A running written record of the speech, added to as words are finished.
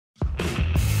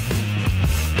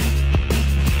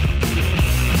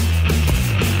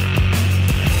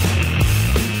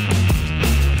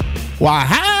Why,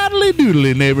 howdy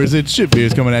doodly, neighbors. It's Ship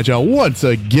Beers coming at y'all once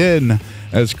again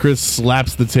as Chris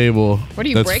slaps the table. What are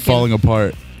you that's breaking? falling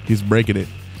apart. He's breaking it.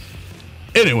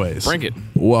 Anyways, Break it.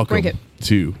 Welcome Break it.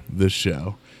 to the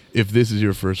show. If this is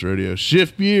your first rodeo,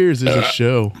 Shift Beers is a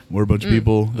show where a bunch of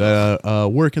people that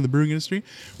work in the brewing industry,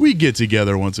 we get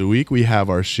together once a week. We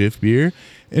have our shift beer,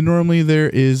 and normally there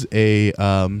is a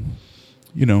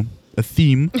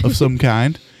theme of some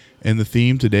kind, and the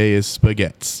theme today is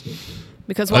spaghettis.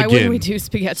 Because why Again. wouldn't we do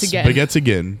spaghetti again? Spaghettis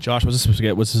again. Josh, what's a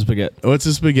spaghetti? What's a spaghetti? What's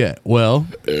a spaghetti? Well,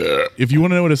 if you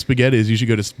want to know what a spaghetti is, you should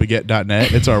go to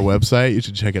spaghetti.net. It's our website. You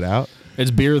should check it out.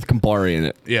 It's beer with Campari in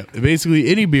it. Yeah, basically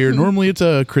any beer. Normally it's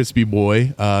a crispy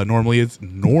boy. Normally it's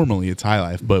High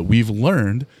Life, but we've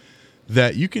learned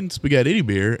that you can spaghetti any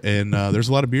beer, and there's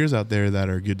a lot of beers out there that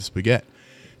are good to spaghetti.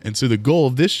 And so the goal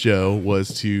of this show was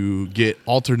to get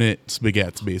alternate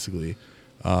spaghettis, basically.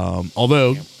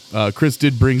 Although Chris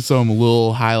did bring some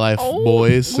little High Life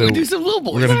boys, so we're gonna do some little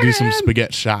boys. we're gonna do some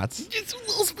spaghetti shots.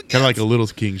 Kind of like a Little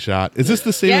King shot. Is this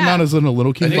the same Yeah. amount as in a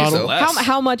Little King I think bottle? so.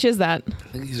 How much is that? I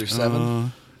think these are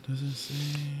 7. Does it say?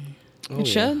 It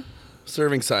should.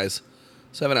 Serving size,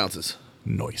 7 ounces.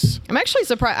 Nice. I'm actually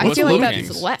surprised. I What's feel like Little that's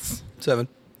Kings? less. 7.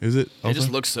 Is it? It also? just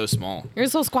looks so small. You're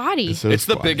so squatty. So It's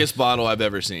the squatty. biggest bottle I've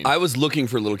ever seen. I was looking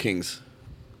for Little Kings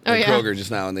Oh, at yeah. Kroger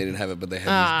just now, and they didn't have it, but they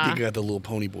had. They got the little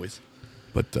pony boys.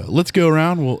 But let's go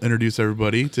around. We'll introduce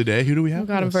everybody today. Who do we have? Oh,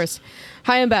 got him with us? first.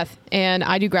 Hi, I'm Beth, and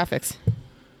I do graphics.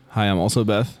 Hi, I'm also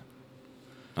Beth.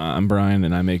 I'm Brian,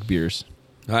 and I make beers.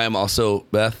 Hi, I'm also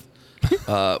Beth,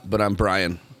 but I'm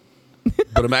Brian.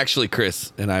 But I'm actually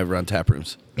Chris, and I run tap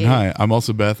rooms. And hi, I'm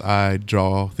also Beth. I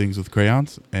draw things with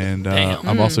crayons, and Damn.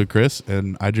 I'm also Chris,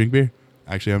 and I drink beer.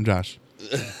 Actually, I'm Josh,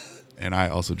 and I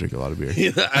also drink a lot of beer.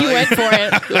 You went for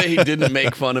it. The way he didn't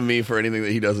make fun of me for anything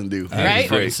that he doesn't do. Right?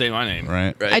 Fucking say my name.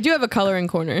 Right? Right. I do have a coloring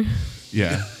corner.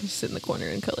 Yeah. Just sit in the corner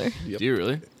and color. Do you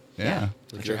really? Yeah.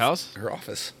 At your house? Her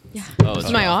office. Yeah. Oh, It's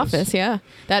my office, yeah.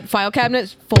 That file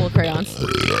cabinet's full of crayons. Whoa,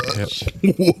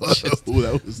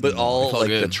 that was. But all Felt like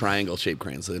the good. triangle-shaped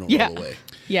crayons, so they don't Yeah. roll away.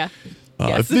 Yeah.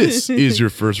 If this is your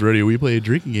first rodeo, we play a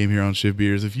drinking game here on Shift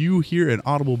Beers. If you hear an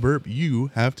audible burp, you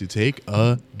have to take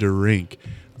a drink.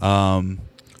 Welcome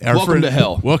to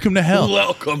hell. Welcome to hell.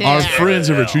 Welcome. Our Yeah. friends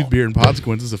over at Truth Beer and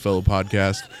Consequences, a fellow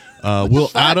podcast,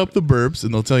 will add up the burps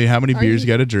and they'll tell you how many beers you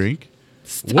got to drink.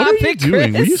 What are you it,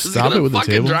 doing? Will you Chris. This is stop gonna it with the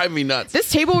fucking table? drive me nuts. This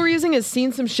table we're using has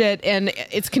seen some shit, and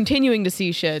it's continuing to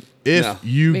see shit. If No.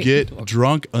 you Wait. get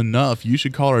drunk enough, you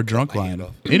should call our drunk line.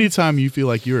 Anytime you feel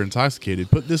like you're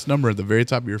intoxicated, put this number at the very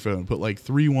top of your phone. Put like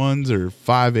 3 1s or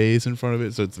 5 A's in front of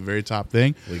it, so it's the very top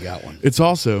thing. We got one. It's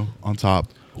also on top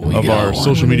of got our one.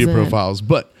 social What media is it? profiles.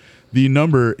 But the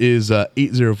number is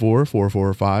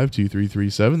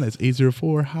 804-445-2337. That's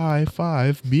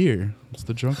 804-HIGH-5-BEER. It's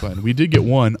the drunk line. We did get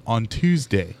one on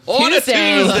Tuesday. On a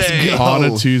Tuesday. Let's Tuesday. On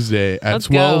a Tuesday at Let's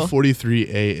go. 12:43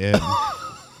 a.m.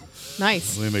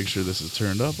 Nice. Let me make sure this is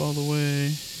turned up all the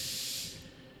way.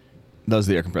 That was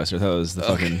the air compressor. That was the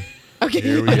fucking. Okay.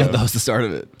 Here we That go. was the start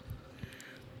of it.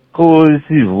 Hello, this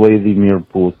is Vladimir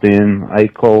Putin. I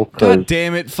call God because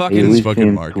damn it! I Fucking. It's fucking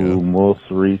listened Marco. to most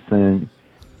recent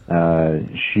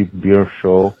Ship Beer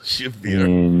show, Shift beer.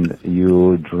 and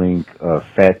you drink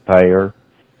Fat Tire.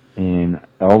 And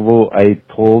although I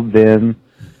told them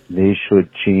they should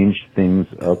change things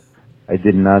up, I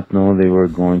did not know they were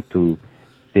going to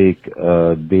take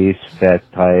a base Fat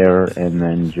Tire and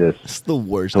then just It's the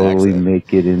worst. totally accent.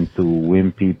 make it into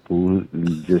wimpy poo,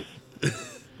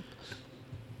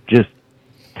 just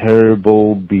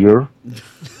terrible beer.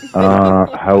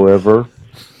 However,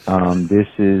 this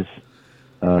is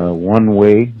one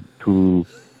way to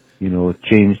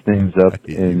change things up I hate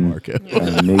you, and Marco.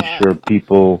 make sure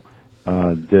people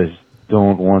just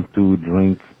don't want to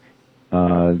drink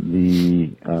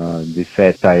the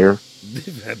Fat Tire.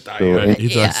 So, He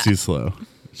talks too slow.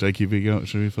 Should I keep it going?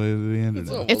 Should we play it to the end? Or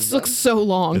no? It looks so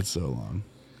long. It's so long.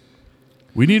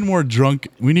 We need more drunk.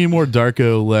 We need more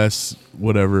Darko, less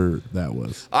whatever that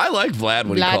was. I like Vlad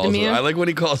when he calls it. Vladimir? I like when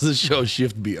he calls the show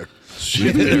Shift Beer.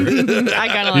 I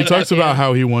kind of like He talks that, about too.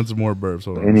 how he wants more burps.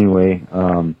 Hold on. anyway,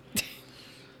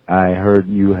 I heard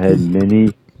you had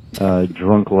many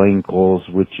drunk line calls,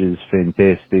 which is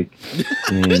fantastic.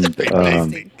 And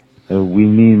we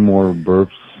need more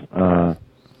burps.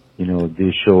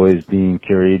 This show is being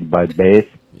carried by Beth.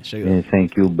 Shake that. And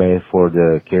thank you, Beth, for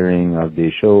the carrying of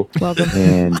the show. Welcome.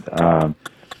 And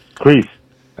Chris,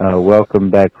 welcome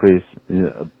back, Chris.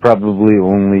 Probably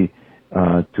only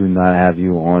to not have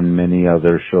you on many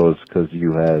other shows because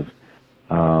you have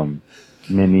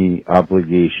many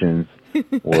obligations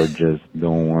or just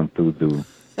don't want to do.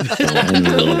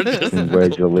 Anyway,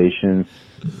 congratulations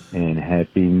and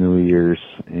Happy New Year's.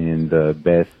 And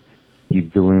Beth,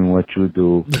 keep doing what you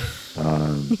do.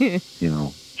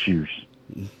 Cheers.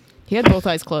 He had both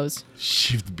eyes closed.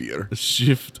 Shift beer.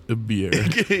 Shift a beer.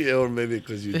 Yeah, or maybe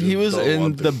because you. He was don't in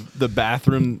want the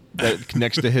bathroom that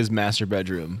connects to his master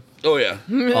bedroom Oh yeah.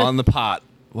 on the pot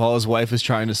while his wife is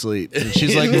trying to sleep. And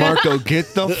she's like, Marco,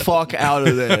 get the fuck out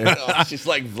of there. Oh, she's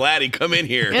like, Vladdy, come in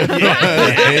here. Hey,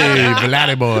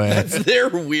 Vladdy boy. They're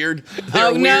weird.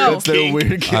 Oh, no. That's their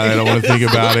weird game. I don't want to think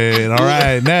about it. All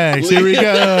right, next. Here we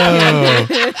go.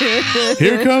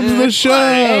 Here comes the show.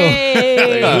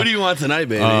 Hey. Like, who do you want tonight,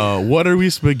 baby? What are we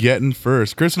spaghetting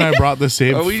first? Chris and I brought the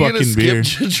same Are we gonna fucking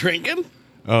skip beer. drinking?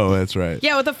 Oh, that's right.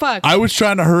 Yeah, what the fuck? I was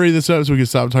trying to hurry this up so we could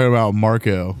stop talking about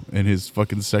Marco and his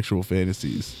fucking sexual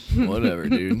fantasies. Whatever,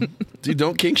 dude. Dude,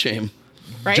 don't kink shame.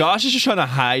 right? Josh is just trying to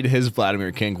hide his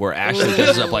Vladimir kink where Ashley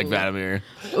dresses up like Vladimir.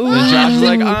 And Josh is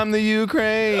like, I'm the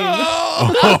Ukraine.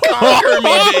 Conquer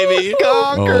me, baby.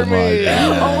 Conquer Oh my me.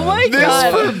 God. Oh my This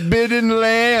god. forbidden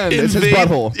land. It's his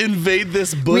butthole. Invade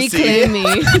this bussy. Reclaim me.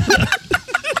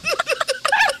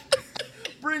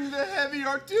 Bring the heavy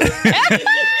artillery.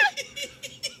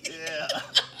 Yeah.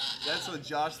 That's what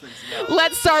Josh thinks about.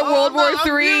 Let's start World War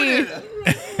III.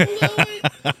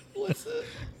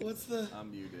 What's the?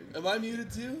 I'm muted. Am I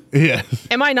muted too? Yes.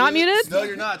 Am I not muted? No,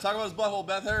 you're not. Talk about his butthole,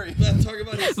 Beth. Hurry. Talk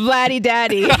about his. Vladdy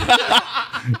Daddy.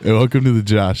 And welcome to the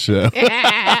Josh Show.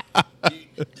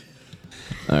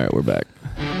 All right, we're back.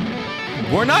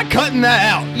 We're not cutting that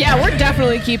out. Yeah, we're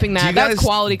definitely keeping that. you That's guys-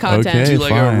 quality content. Okay. Do you like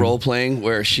fine. our role playing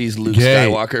where she's Luke Gay.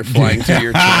 Skywalker flying through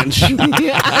your trench?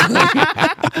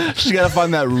 She's got to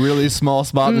find that really small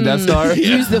spot in the Death Star.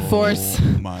 Use the force.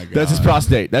 Oh my God. That's his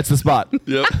prostate. That's the spot.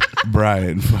 Yep.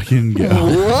 Brian, fucking go.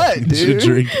 What, You're dude?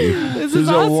 drinking. This There's is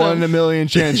a 1 in a awesome. million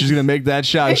chance she's gonna make that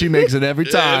shot. And she makes it every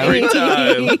time. Every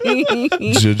time.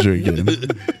 You're drinking.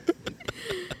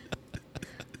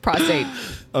 Prostate.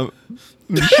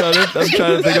 I'm trying to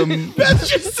think of. Beth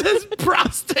just says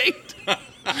prostate.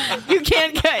 You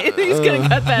can't cut. He's gonna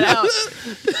cut that out.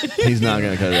 He's not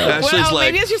gonna cut it out. Ashley's Well,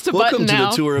 like, maybe it's just a welcome button to now."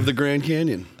 the tour of the Grand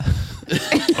Canyon.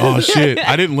 Oh shit!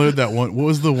 I didn't load that one. What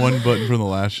was the one button from the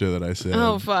last show that I said?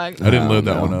 Oh fuck. I didn't load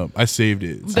that no. one up. I saved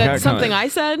it. That's kinda- something I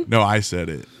said. No, I said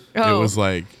it. Oh. It was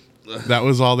like that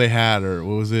was all they had, or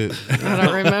what was it? I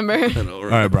don't remember. All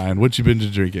right, Brian, what you been to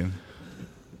drinking?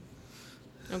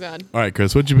 Oh god. All right,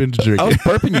 Chris, what you been to drinking? I was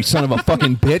burping, you son of a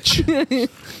fucking bitch.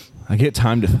 I get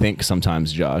time to think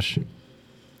sometimes, Josh.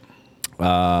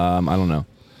 I don't know.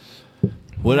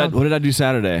 What did I do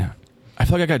Saturday? I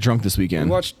feel like I got drunk this We weekend.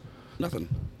 watched nothing.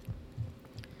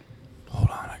 Hold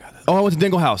on, I got that. Oh, I went to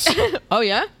Dingle House. Oh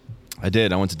yeah. I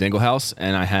did. I went to Dingle House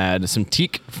and I had some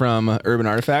teak from Urban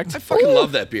Artifact. I fucking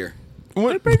love that beer.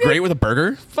 Great with a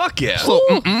burger. Fuck yeah.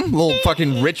 Little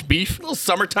fucking rich beef. little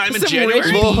summertime in Some January.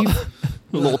 rich Little,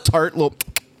 little tart.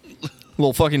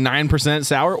 Little fucking 9%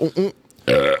 sour.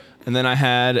 And then I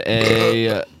had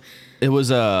it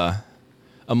was a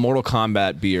Mortal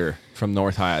Kombat beer from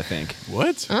North High, I think.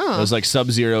 What? Oh. It was like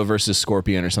Sub-Zero versus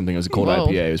Scorpion or something. It was a cold Whoa.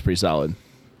 IPA. It was pretty solid.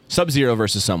 Sub-Zero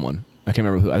versus someone. I can't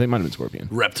remember who. I think it might have been Scorpion.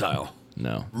 Reptile.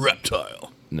 No.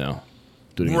 Reptile. No.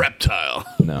 Do it again. Reptile.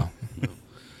 No.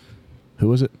 Who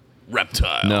was it?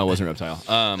 Reptile. No, it wasn't Reptile.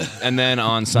 And then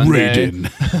on Sunday,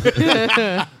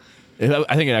 Raiden.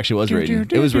 I think it actually was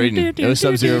Raiden. It was Raiden. It was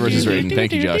Sub-Zero versus Raiden.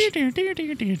 Thank you, Josh.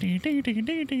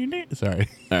 Sorry.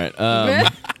 All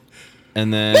right.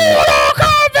 And then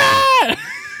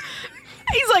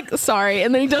He's like, sorry,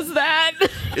 and then he does that.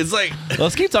 It's like,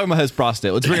 let's keep talking about his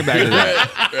prostate. Let's bring it back to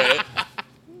that. right?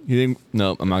 You think?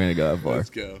 No, I'm not gonna go that far. Let's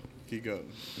go. Keep going.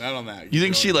 Not on that. You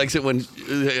think she likes it when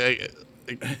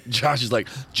Josh is like,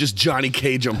 just Johnny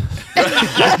Cage him.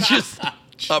 Just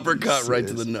uppercut right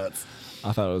to the nuts.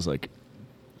 I thought it was like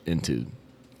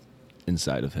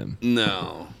inside of him.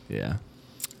 No. Yeah,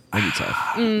 that'd be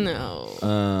tough.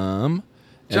 No.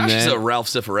 And Josh is then- a Ralph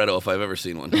Cifaretto if I've ever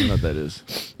seen one. I don't know what that is.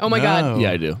 Oh my god.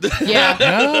 Yeah, I do. Yeah.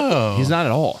 No. He's not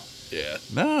at all. Yeah.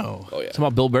 No. Oh, yeah. Talking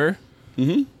about Bill Burr.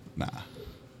 Nah.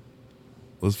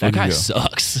 Let's That fucking guy go.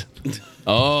 sucks.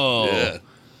 Oh. Yeah.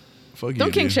 Fuck Don't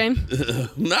you, kink dude. shame.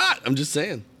 Not. I'm just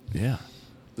saying. Yeah.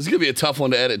 This is going to be a tough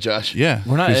one to edit, Josh. Yeah.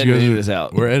 We're not Chris, you editing guys- this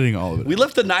out. We're editing all of it. We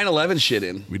left the 9/11 shit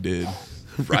in. We did.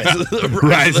 Rise of the,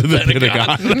 Rise of the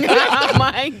Pentagon. Oh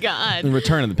my god.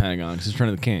 Return of the Pentagon, because it's Return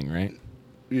of the King, right?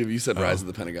 You said Rise of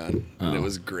the Pentagon, and it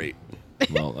was great.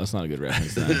 Well, that's not a good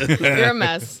reference. Then. You're a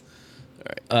mess.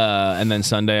 And then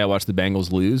Sunday, I watched the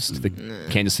Bengals lose to the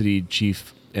Kansas City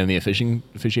Chief and the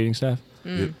officiating staff.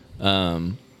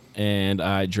 And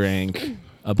I drank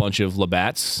a bunch of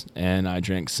Labatt's, and I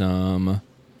drank some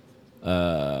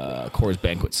Coors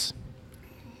Banquets.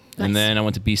 Nice. And then I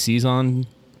went to BC's on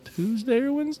Tuesday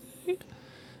or Wednesday.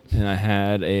 And I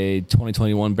had a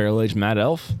 2021 Barrel Aged Mad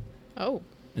Elf. Oh.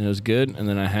 And it was good. And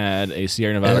then I had a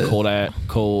Sierra Nevada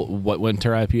cold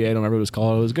winter IPA. I don't remember what it was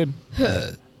called. It was good.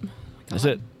 That's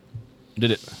it.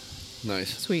 Did it.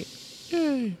 Nice. Sweet.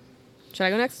 Yay. Should I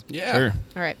go next? Yeah. Sure.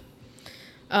 All right.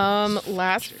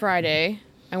 Last Friday,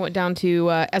 I went down to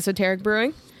Esoteric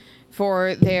Brewing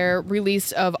for their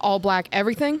release of All Black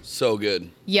Everything. So good.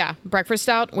 Yeah, breakfast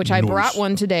stout, which I Nice. brought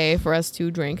one today for us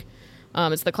to drink.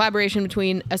 It's the collaboration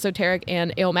between Esoteric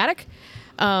and Alematic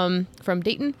from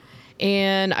Dayton.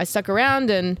 And I stuck around,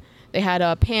 and they had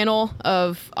a panel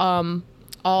of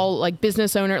all like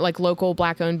business owner, like local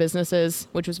Black-owned businesses,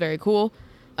 which was very cool.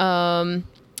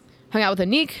 Hung out with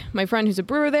Anik, my friend who's a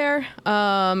brewer there.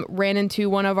 Ran into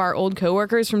one of our old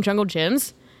coworkers from Jungle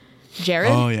Gyms,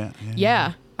 Jared. Oh yeah.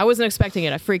 Yeah, I wasn't expecting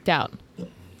it. I freaked out.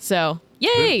 So,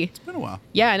 yay! It's been a while.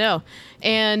 Yeah, I know.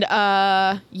 And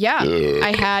yeah,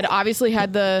 I had obviously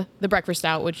had the breakfast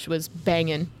stout, which was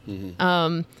banging.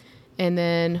 And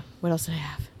then what else did I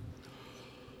have?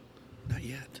 Not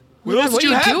yet. What else What did are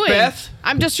you you have, doing? Beth?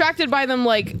 I'm distracted by them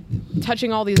like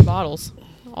touching all these bottles,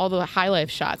 all the High Life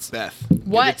shots. Beth.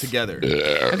 What? Get it together.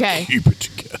 Okay. Keep it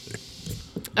together.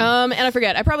 And I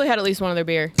forget. I probably had at least one other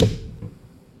beer.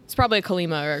 It's probably a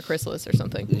Kalima or a Chrysalis or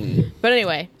something. But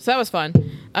anyway, so that was fun.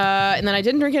 And then I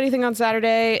didn't drink anything on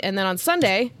Saturday. And then on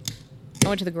Sunday, I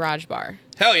went to the Garage Bar.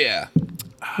 Hell yeah.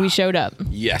 We showed up.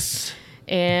 Yes.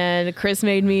 And Chris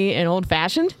made me an old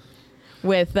fashioned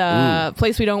with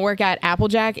place we don't work at,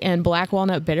 Applejack and black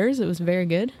walnut bitters. It was very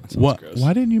good. What? gross.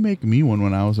 Why didn't you make me one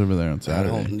when I was over there on I Saturday?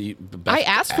 don't need. Beth I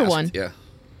asked for one. Yeah.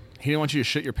 He didn't want you to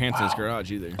shit your pants in his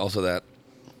garage either. Also that.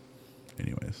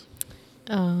 Anyways,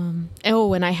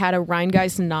 Oh, and I had a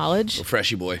Rheingeist knowledge.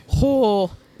 Freshie boy.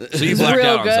 Oh, So you it was blacked real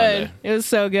out on good. Sunday. It was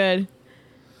so good.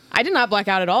 I did not black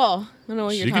out at all. I don't know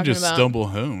what you're you talking could just about. stumble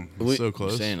home. It's We- so I'm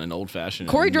close. saying an old fashioned.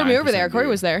 Corey drove me over there. Corey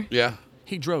was there. Yeah.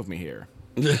 He drove me here.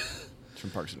 It's from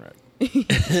Parks and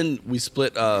Rec. And we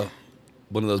split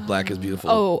one of those black is beautiful.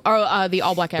 Oh, or the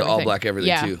all black the everything. all black everything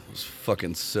yeah. too. It was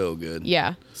fucking so good.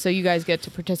 Yeah. So you guys get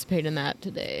to participate in that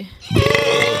today. Oh, do you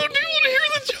want to hear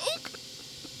the joke?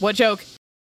 What joke?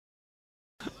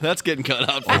 That's getting cut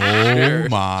out. Oh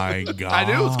my god! I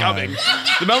knew it was coming.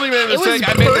 The moment you made a It was mistake,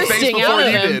 I made the face bursting before out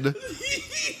of you him. did.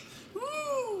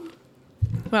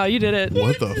 Wow, you did it.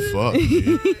 What the fuck?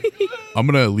 Dude? I'm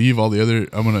gonna leave all the other.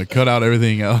 I'm gonna cut out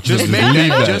everything else. Just and make leave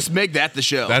that. that. Just make that the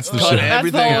show. That's the Cut show. That's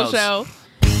everything the whole else. show.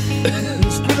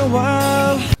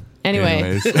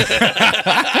 Anyway, Anyways.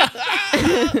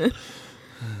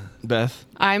 Beth.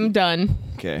 I'm done.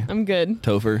 Okay. I'm good.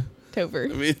 Topher.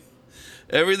 Topher. I mean,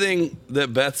 everything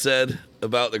that Beth said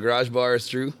about the garage bar is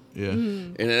true. Yeah.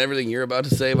 And then everything you're about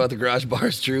to say about the garage bar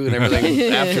is true, and everything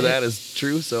after that is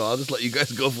true. So I'll just let you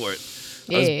guys go for it.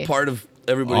 I Yeah. was part of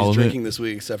All everybody's of drinking this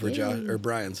week except for Josh or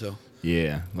Brian. So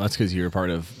Yeah. Well, that's because you were part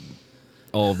of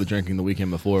all of the drinking the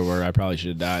weekend before where I probably should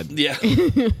have died. yeah,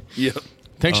 yep.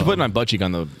 Thanks for putting my butt cheek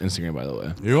on the Instagram, by the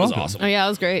way. You're That was welcome. awesome. Oh yeah, that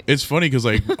was great. It's funny because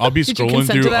like I'll be Did you scrolling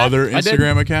consent through to that? other I did.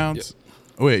 Instagram accounts.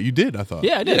 Oh wait, you did? I thought.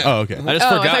 Yeah, I did. Oh okay. I just Oh, I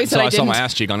thought forgot you until said I I saw my didn't.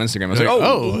 ass cheek on Instagram. I was like,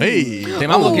 Oh hey.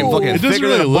 damn, I'm looking fucking It doesn't thicker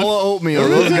really than a look- bowl of oatmeal.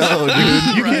 Let's go,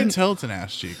 dude. You can't tell it's an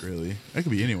ass cheek really. That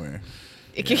could be anywhere.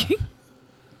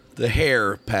 The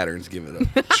hair patterns give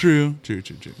it up. True.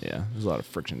 Yeah, there's a lot of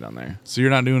friction down there. So you're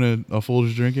not doing a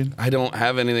Folgers drinking? I don't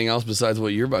have anything else besides what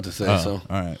you're about to say. Oh, So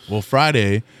all right. Well,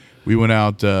 Friday we went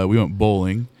out. We went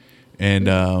bowling, and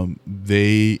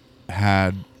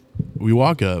we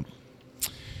walk up,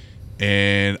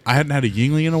 and I hadn't had a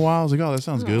Yingling in a while. I was like, oh, that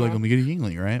sounds good. Like, let me get a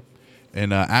Yingling, right?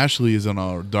 And Ashley is on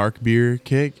a dark beer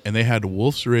kick, and they had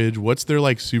Wolf's Ridge. What's their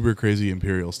like super crazy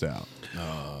imperial stout?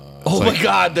 oh my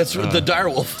God, that's the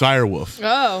direwolf. Dire Wolf,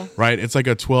 Oh. right? It's like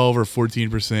a 12 or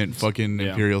 14% fucking Yeah.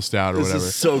 imperial stout or This whatever.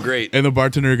 is so great. And the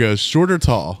bartender goes, short or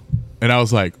tall? And I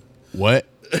was like, what?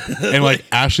 And like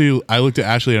Ashley, I looked at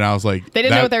Ashley and I was like, They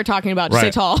didn't know what they were talking about. Just say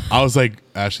tall. I was like,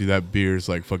 Ashley, that beer is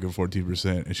like fucking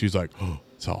 14%. And she's like, oh,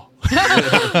 tall.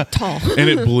 Tall. And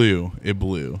it blew. It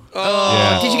blew. Oh.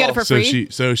 Yeah. Did you get it for free?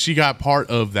 So she got part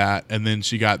of that, and then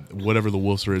she got whatever the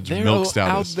Wolf's Ridge milk stout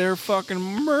out is. there fucking A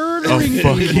murdering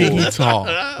fucking tall.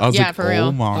 I was Yeah, like, for real.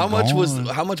 oh my How much God.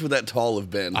 how much would that tall have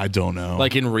been? I don't know.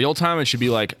 Like in real time, it should be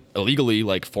like illegally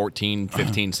like $14,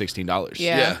 $15, $16.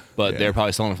 Yeah. yeah. But Yeah. they're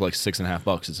probably selling it for like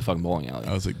 $6.50. It's a fucking bowling alley.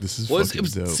 I was like, this is Well, it fucking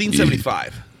was dope. scene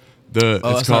 75. The Oh, it's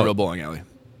that's not a called real bowling alley.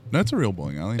 That's a real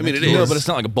bowling alley. I mean, Next it door. No, is. but it's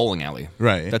not like a bowling alley.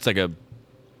 Right. That's like a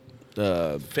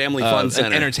Family fun an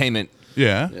center. entertainment.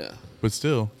 Yeah. Yeah. but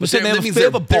still, But they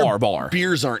have a bar.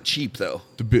 Beers aren't cheap though.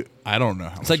 I don't know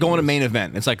how. It's like going to Main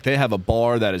Event. It's like they have a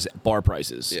bar that is bar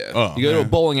prices. Yeah. Oh, You go to a man.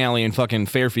 bowling alley in fucking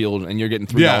Fairfield and you're getting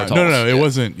 $3 Yeah, talls. no, it Yeah.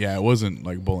 wasn't. Yeah, it wasn't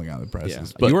like bowling alley prices.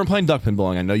 Yeah. But You weren't playing duck pin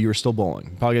bowling. I know you were still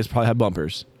bowling. Probably guys probably had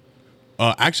bumpers.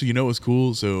 actually, you know what's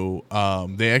cool? So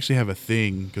they actually have a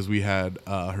thing because we had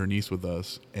her niece with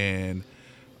us, and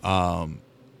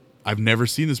I've never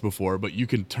seen this before. But you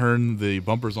can turn the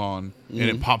bumpers on, and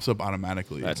it pops up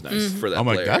automatically. That's nice. For that I'm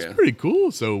like, player, that's yeah. pretty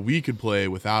cool. So we could play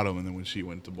without them, and then when she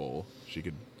went to bowl, she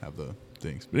could have the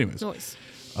things. But anyways, Noise.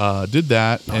 did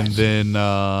that, and then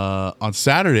on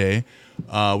Saturday,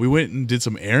 we went and did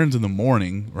some errands in the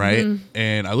morning, right?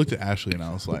 And I looked at Ashley and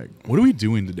I was like, "What are we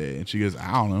doing today?" And she goes,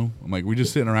 "I don't know." I'm like, "We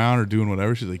just sitting around or doing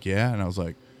whatever?" She's like, "Yeah," and I was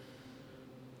like,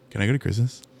 "Can I go to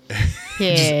Chris's?"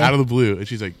 Just out of the blue, and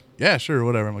she's like, "Yeah, sure,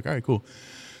 whatever." I'm like, "All right, cool."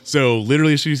 So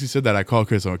literally, as soon as he said that, I called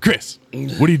Chris. I'm like, "Chris,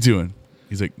 what are you doing?"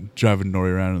 He's like, "Driving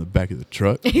Nori around in the back of the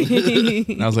truck."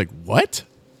 And I was like, "What?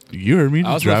 You heard me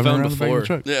I just was on the driving phone around the back of the before.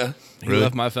 truck?" Yeah. He Really?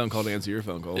 left my phone call to answer your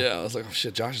phone call. Yeah. I was like, oh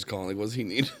shit, Josh is calling. Like, what does he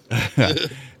need? Drive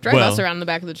Well- us around the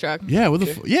back of the truck. Yeah,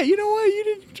 yeah, you know what? You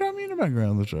didn't drive me in the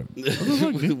background of the truck. What the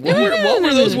fuck, dude? what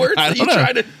were those words I that you don't know.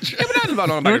 tried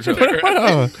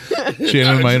to?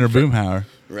 Channeling my inner Boomhauer.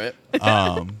 Right.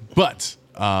 But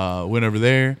went over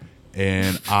there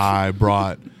and I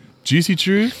brought Juicy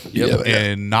Truth Yep.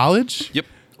 and Knowledge. Yep.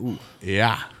 Yeah.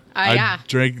 Yeah. I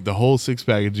drank the whole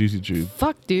 6-pack of Juicy Truth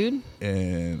Fuck, dude.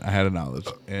 and I had a Knowledge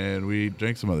and we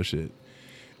drank some other shit.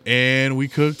 And we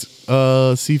cooked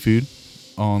seafood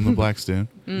on the Blackstone.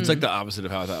 It's like the opposite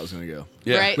of how I thought it was going to go.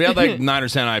 Yeah. Right. We had like 9 or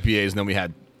 10 IPAs and then we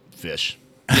had fish.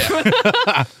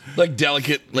 Like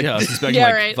delicate. Like Yeah, I was expecting Yeah,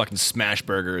 like right. fucking smash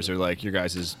burgers or like your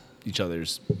guys' each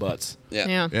other's butts. Yeah.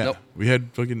 Yeah. Yeah. Nope. We had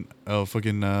fucking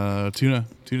tuna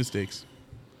steaks.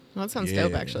 Well, that sounds Yeah.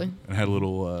 dope, actually. And had a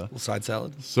little Little side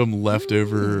salad. some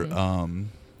leftover Man,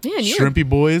 you were shrimpy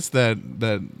boys that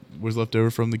was left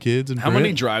over from the kids. And How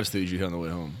many drive-throughs did you hit on the way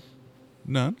home?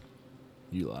 None.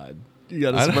 You lied. You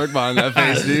got I a don't- smirk behind that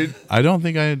face, dude. I don't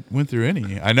think I went through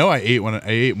any. I know I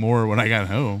ate more when I got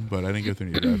home, but I didn't go through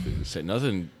any drive-throughs. Say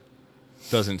nothing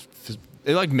doesn't.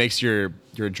 It like makes your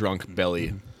drunk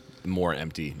belly more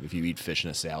empty if you eat fish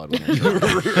in a salad when you're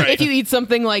drunk. If you eat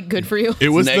something like good for you. It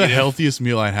was the Negative. healthiest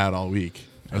meal I had all week.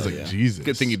 I was like, Yeah. Jesus.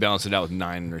 Good thing you balanced it out with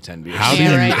 9 or 10 beers. How do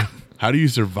Yeah, you right. how do you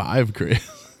survive, Chris?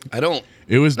 I don't.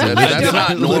 It was That's delicious.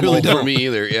 not normal for me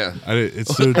either. Yeah.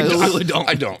 It's so I literally don't.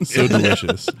 I don't. so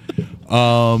delicious.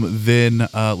 Then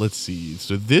let's see.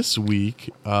 So this week,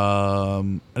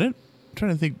 I'm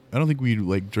trying to think. I don't think we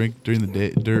like drink during the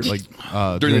day. During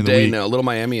During the day, week. no. Little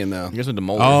Miami and no. You guys went to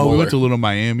Moeller. Oh, we Moeller. went to Little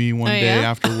Miami one Oh, day yeah?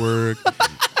 after work. I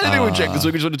didn't even check this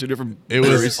week. We just went to 2 different. It was.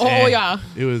 breweries. Oh, yeah.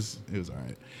 It was all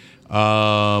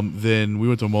right. Then we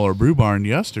went to Muller Brew Barn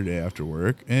yesterday after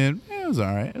work, and it was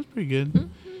all right. It was pretty good.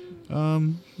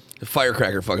 The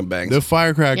firecracker fucking bangs. The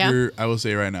Firecracker, Yeah. I will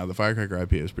say right now, the Firecracker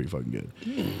IPA is pretty fucking good.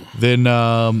 Then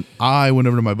I went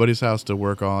over to my buddy's house to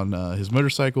work on his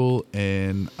motorcycle,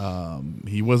 and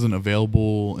he wasn't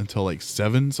available until like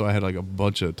 7, so I had like a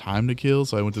bunch of time to kill.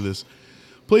 So I went to this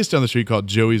place down the street called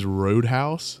Joey's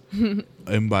Roadhouse, and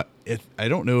I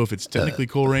don't know if it's technically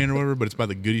Coleraine or whatever, but it's by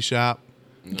the Goodie Shop.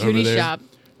 over Goodie there. shop.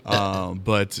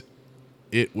 But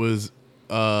it was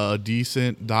a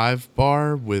decent dive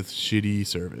bar with shitty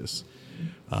service.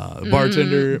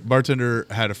 Bartender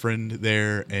had a friend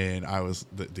there, and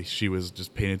she was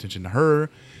just paying attention to her.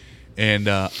 And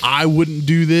I wouldn't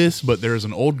do this, but there was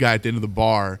an old guy at the end of the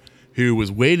bar who was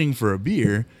waiting for a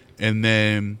beer, and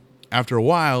then after a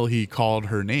while he called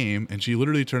her name, and she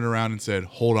literally turned around and said,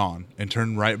 "Hold on," and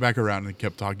turned right back around and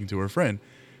kept talking to her friend.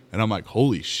 And I'm like,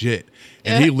 holy shit.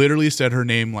 And he literally said her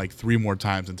name like 3 more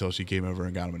times until she came over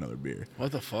and got him another beer.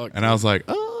 What the fuck? And I was like,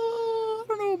 I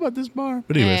don't know about this bar.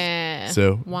 But anyways, Eh,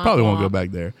 so womp probably won't go womp.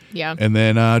 back there. Yeah. And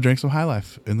then drank some High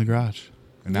Life in the garage.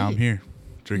 And now I'm here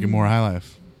drinking more High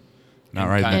Life. Not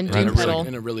right, And right Doom Pedal.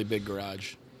 in a really big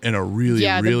garage. in a really,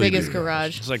 Yeah, really the biggest big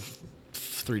garage. It's like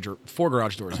 4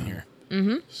 garage doors in here.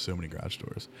 So many garage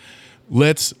doors.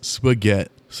 Let's spaghetti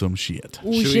some shit.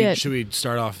 Oh, should shit. we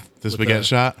start off The with spaghetti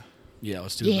shot? Yeah,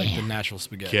 let's do like Yeah. the natural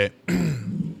spaghetti. Okay.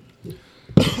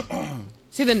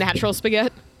 See the natural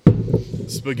spaghetti?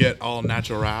 Spaghetti all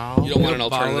natural. You don't want an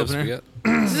Bottle alternative opener?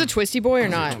 spaghetti? Is this a twisty boy or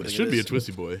not? It should be a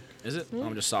Twisty Boy. Is it?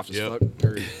 I'm just soft as Yep. fuck.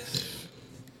 Or-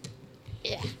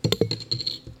 Yeah.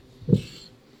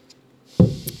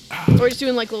 Or just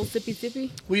doing like little sippy.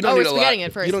 Well, you Oh, don't we're need a lot. spaghetting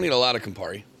it first. You don't need a lot of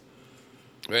Campari.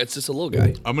 Right, it's just a little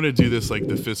guy. I'm going to do this like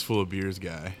the fistful of beers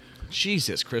guy.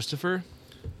 Jesus, Christopher.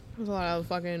 There's a lot of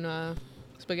fucking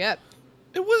spaghetti.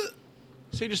 It was.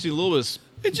 So you just do a little bit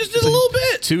It just did a little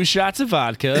bit. 2 shots of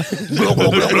vodka.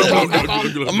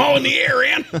 I'm all in the air,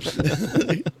 Ann.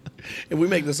 And we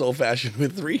make this old fashioned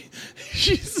with 3.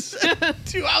 She's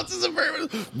 2 ounces of bourbon.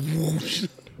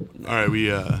 All right, we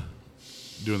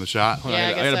doing the shot. Hold on, Yeah, I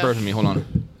I guess got a so. burp in me. Hold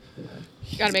on.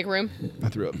 Gotta make room. I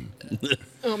threw up.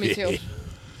 Oh, me too.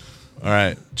 All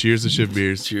right, cheers to Shift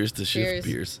beers. Cheers to Shift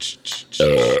Cheers. beers.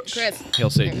 Chris. Hail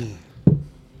Satan.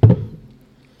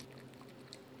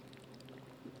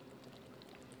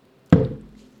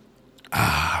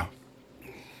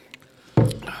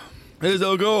 It is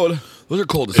so cold. Those are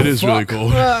cold as It is really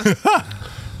cold.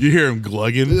 You hear him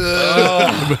glugging.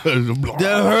 That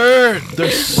hurt. They're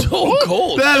so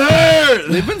cold. That hurt.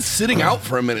 They've been sitting out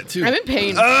for a minute too. I'm in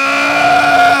pain.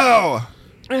 Oh!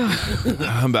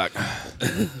 I'm back.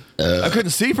 I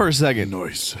couldn't see for a second.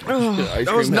 Noise.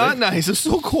 That was not nice. It's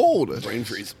so cold. Brain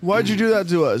freeze. Why'd you do that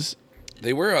to us?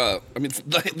 They were. I mean,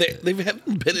 they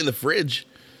haven't been in the fridge.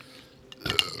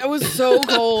 It was so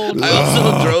cold. I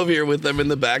also drove here with them in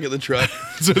the back of the truck.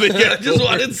 So they I get just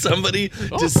wanted somebody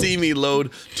to see me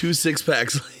load 2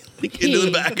 6-packs into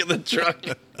the back of the truck.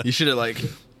 You should have like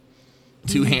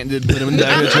 2-handed put him in the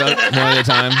back of the truck one at a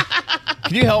time.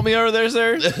 Can you help me over there,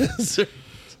 sir?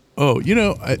 Oh, you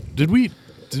know, did we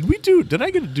do a good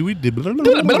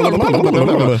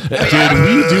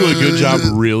job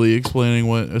really explaining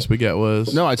what a spaghetti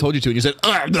was? No, I told you to, and you said,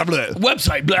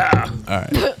 Website, blah. All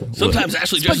right. Sometimes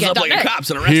Ashley dresses up like a Spaghetti.net. cop's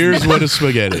and arrests Here's me. what a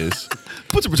spaghetti is.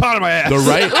 put some baton in my ass. The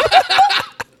right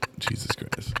Jesus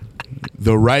Christ.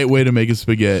 The right way to make a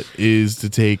spaghetti is to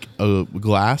take a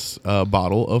glass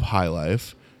bottle of High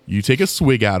Life. You take a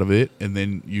swig out of it, and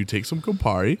then you take some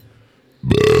Campari.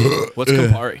 What's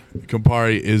Campari?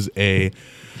 Campari is a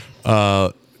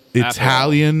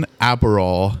Italian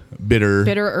Aperol bitter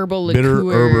Herbal bitter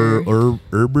liqueur.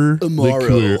 herber Amaro.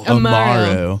 liqueur.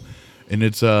 Amaro. And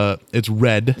it's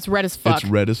red. It's red as fuck. It's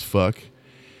red as fuck.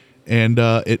 And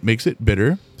it makes it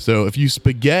bitter. So if you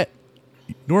spaghetti,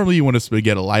 normally you want to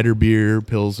spaghetti a lighter beer,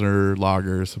 Pilsner,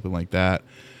 lager, something like that.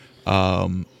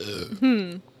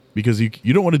 Because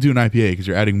you don't want to do an IPA because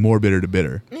you're adding more bitter to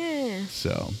bitter.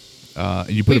 So and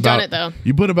you put We've done about it, though.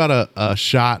 you put about a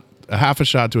shot, a half a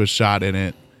shot to a shot in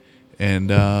it, and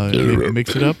you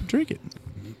mix it up and drink it.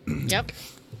 Yep.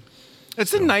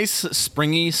 It's a nice,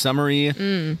 springy,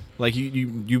 summery. Like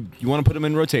you want to put them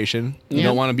in rotation. You Yeah.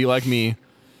 don't want to be like me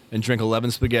and drink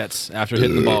 11 spaghettis after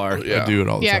hitting the bar. Yeah. I do it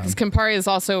all the Yeah, time. because Campari is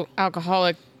also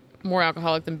more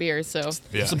alcoholic than beer. So.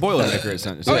 Yeah. It's a Boilermaker.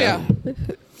 It's Oh yeah.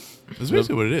 That's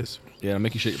basically what it is. Yeah, it'll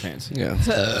make you shit your pants. Yeah.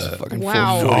 Fucking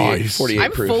Wow. 48, Nice. 48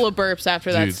 I'm proof. full of burps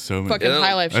after that Dude, so many- fucking Yeah,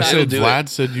 High Life I shot. said do Vlad it.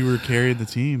 said you were carrying the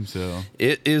team, so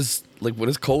It is like when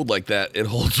it's cold like that, it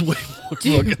holds way more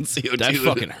Dude. fucking CO2. That than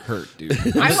fucking hurt,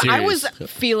 dude. I was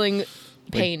feeling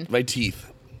pain. my teeth.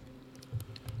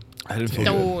 I didn't feel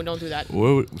No, don't do that.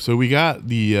 Whoa, so we got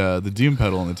the Doom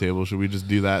pedal on the table. Should we just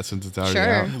do that since it's already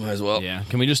Sure. out? Might as well. Yeah.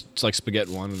 Can we just like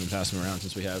spaghetti one and then pass them around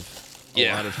since we have a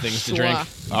Yeah. lot of things to Sure. drink?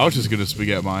 I was just gonna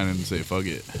spaghetti mine and say fuck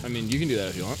it. I mean, you can do that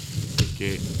if you want.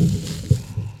 Okay.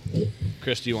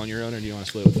 Chris, do you want your own or do you want to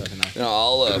split it with Beth and I?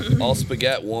 No, I'll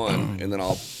spaghetti one and then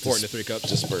I'll Pour it into 3 cups.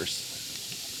 disperse.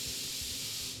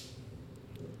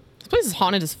 This place is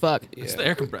haunted as fuck. It's the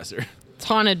air compressor. It's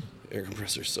haunted. Air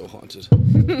compressor's so haunted.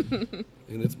 And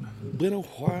it's been a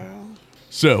while.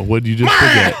 So what'd you just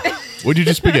spaghetti? What'd you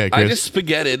just spaghetti, I Chris? just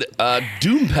spaghetted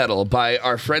Doom Pedal by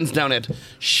our friends down at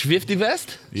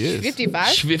Schwiftivest. Yes. 55?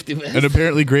 Schwiftivest. And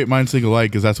apparently great minds think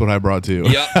alike because that's what I brought too.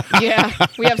 Yep. Yeah,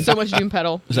 we have so much Doom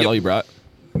pedal. Is that all you brought?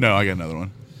 No, I got another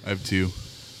one. I have 2.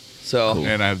 So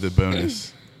And I have the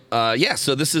bonus. yeah,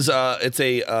 so this is it's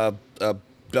a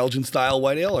Belgian style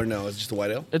white ale, or no? It's just a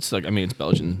white ale. It's like, I mean, it's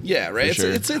Belgian. Yeah, right. For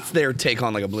It's sure. it's their take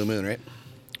on like a Blue Moon, right?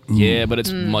 Yeah, but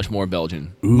it's much more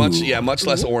Belgian. Much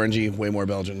less orangey, way more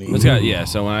Belgian. It's got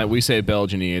So when we say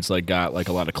Belgian-y, it's like got like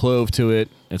a lot of clove to it.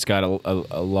 It's got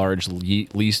a large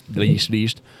yeast.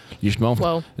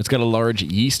 Whoa. It's got a large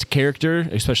yeast character,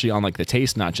 especially on like the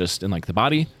taste, not just in like the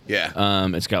body. Yeah.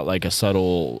 It's got like a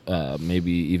subtle,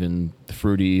 maybe even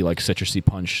fruity, like citrusy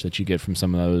punch that you get from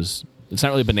some of those. It's not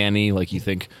really banana-y like you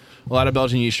think a lot of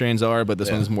Belgian yeast strains are, but this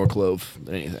Yeah. one's more clove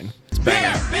than anything. It's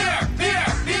banger.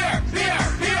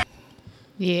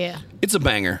 Yeah. It's a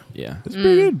banger. Yeah. It's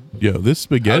pretty good. Yo, this How's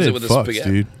spaghetti it with the fucks, spaghetti?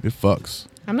 dude. It fucks.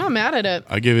 I'm not mad at it.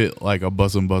 I give it like a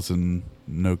bussin'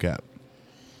 no cap.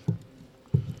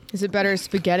 Is it better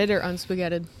spaghetti or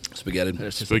unspaghetted? Spaghetti.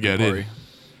 It's just Spaghetti. Campari.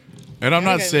 And I'm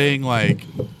not Okay. saying like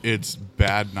it's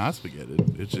bad not spaghetti.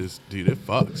 It's just, dude, it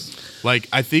fucks. Like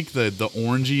I think the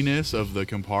oranginess of the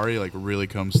Campari like really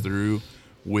comes through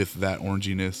with that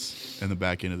oranginess in the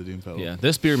back end of the Doomfell. Yeah,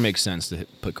 this beer makes sense to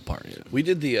put Campari in. We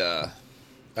did the.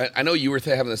 I know you were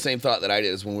having the same thought that I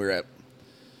did as when we were at.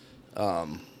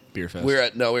 Beer Fest. We were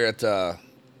at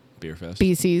Beer Fest.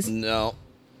 BC's.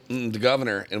 the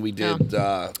Governor, and we did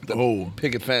the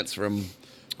picket fence from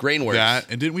Grainworks. That,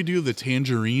 and didn't we do the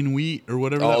tangerine wheat or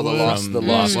whatever Oh, that was? the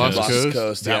Lost Coast.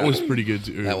 Coast. That yeah. was pretty good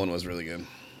too. That one was really good.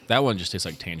 That one just tastes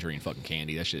like tangerine fucking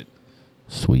candy. That shit.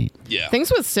 Sweet. Yeah, Things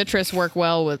with citrus work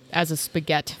well with as a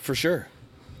spaghetti. for sure.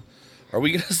 Are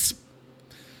we gonna?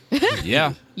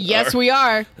 Yeah. Yes, we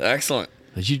are. Excellent.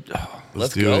 Did you?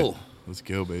 Let's do go. it. Let's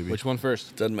go, baby. Which one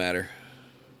first? Doesn't matter.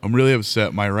 I'm really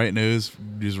upset. My right nose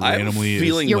just I have a randomly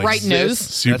feeling Your is right nose?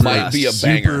 super might be a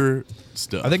banger. super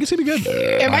stuffed. I think it's gonna be good.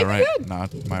 It my might be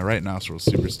right, good. my right nostril is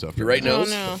super stuffed. Your right now. Oh nose.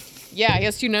 no. Yeah, he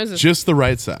has two noses. Just the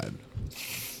right side.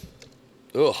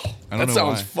 Ugh, I don't that know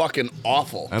sounds why. fucking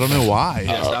awful. I don't know why.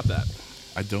 Yeah, stop that.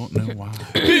 I don't know why.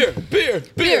 Beer.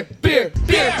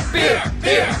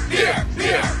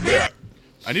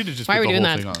 I need to just Why put are we the doing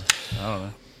whole that? thing on. I don't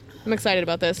know. I'm excited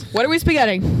about this. What are we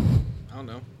spaghetting? I don't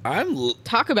know.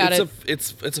 Talk about it.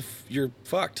 You're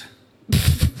fucked.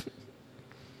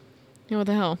 Yeah, what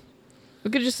the hell?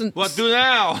 We could just What do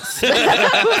now?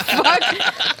 fuck.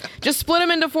 Just split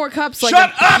them into 4 cups like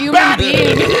a human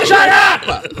being. Shut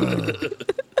up!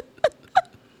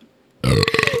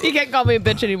 You can't call me a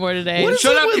bitch anymore today. What is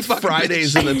Shut it up, you with fucking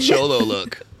Fridays in the Cholo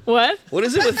look? What? What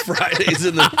is it with Fridays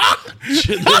in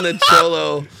the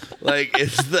Cholo? Like,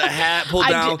 it's the hat pulled I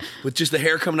down do- with just the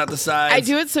hair coming out the sides. I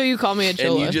do it so you call me a And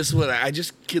chola. you just I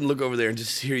just can look over there and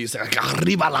just hear you say like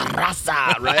 "Arriba la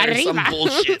raza," right? Or some Arriba.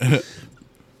 bullshit.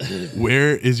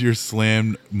 Where is your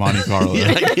slammed Monte Carlo?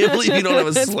 I can't believe you don't have a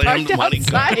It's slammed parked money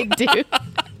car. outside, dude.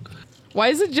 Why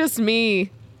is it just me?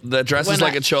 That dresses When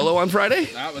like I- a cholo on Friday.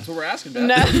 That's what we're asking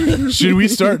about. No. Should we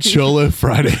start Cholo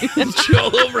Friday?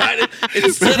 Cholo Friday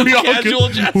instead of casual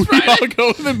Jazz we Friday. all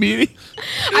go in the meeting?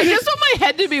 I just want my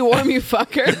head to be warm, you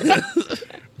fucker.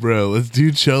 Bro, let's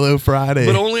do Cholo Friday.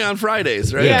 But only on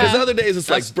Fridays, right? Yeah. Because other days it's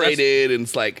like That's- braided and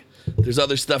it's like there's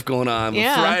other stuff going on. But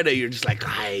Yeah. Friday you're just like,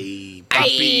 hi, puppy.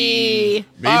 Hey.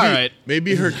 maybe, All right.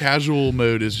 Maybe her casual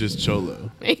mode is just Cholo.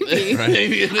 Maybe. Right?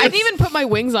 Maybe it I didn't is. even put my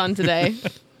wings on today.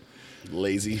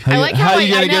 Lazy. I like how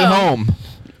you I gonna get know. home?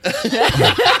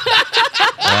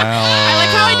 I like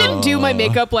how I didn't do my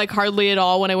makeup like hardly at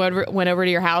all when I went over to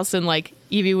your house and like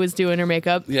Evie was doing her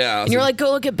makeup. Yeah, I was And you were like- like,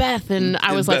 go look at Beth. And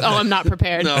I was like, Beth- oh, I'm not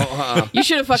prepared. No, You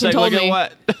should have fucking Like, told look at me.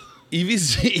 what?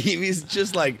 Evie's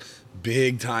just like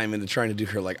big time into trying to do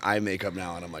her like eye makeup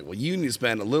now, and I'm like, well, you need to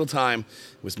spend a little time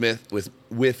with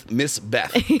Miss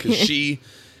Beth because she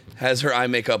has her eye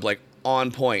makeup like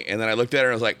on point. And then I looked at her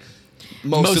and I was like,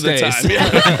 most of the days. time. Yeah.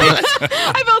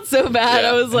 I felt so bad. Yeah.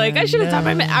 I was like, I should have done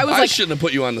my I was I like, shouldn't have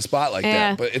put you on the spot like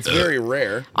Yeah. that, but it's very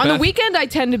rare. on the Beth- weekend, I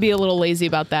tend to be a little lazy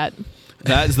about that.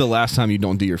 That is the last time you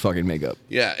don't do your fucking makeup.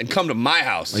 Yeah, and come to my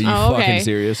house. Are you Oh, okay. fucking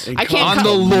serious? I can't On co-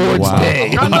 the Lord's Wow.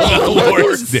 Day. On the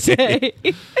Lord's Day.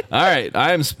 All right,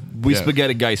 we Yeah.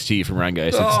 spaghetti Geist tea from Ryan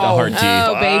Geist. It's a Oh, hard tea.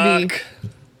 Oh, baby. Fuck.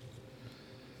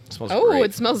 It smells Oh, great.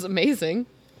 it smells amazing.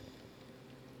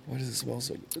 Why does it smell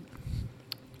so good?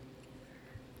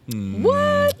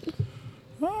 What?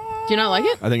 Do you not like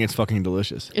it? I think it's fucking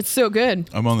delicious. It's so good.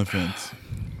 I'm on the fence.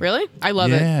 Really? I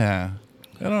love it. Yeah.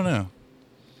 I don't know.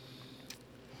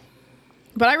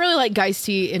 But I really like Geist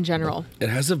tea in general. It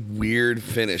has a weird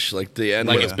finish, like the end.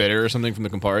 Like where- it's bitter or something from the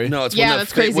Campari? No, it's Yeah, when,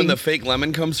 that's when crazy. the fake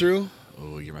lemon comes through.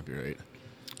 Oh, you might be right.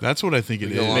 That's what I think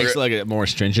it go is. on. Makes it like it more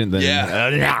astringent than.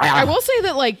 Yeah. I will say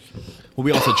that, like, Well,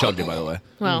 we also chugged it, by the way.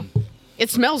 well, it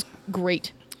smells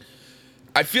great.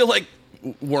 I feel like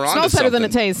we're on. Smells better than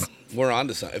it tastes. We're on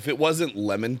to something. If it wasn't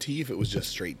lemon tea, if it was just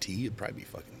straight tea, it'd probably be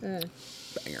fucking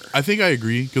banger. I think I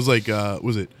agree because like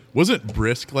wasn't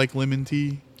brisk like lemon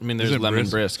tea? I mean, there's Isn't lemon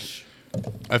brisk.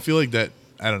 I feel like that.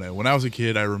 I don't know. When I was a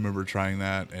kid, I remember trying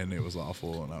that and it was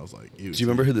awful, and I was like, ew. Do you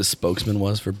remember who the spokesman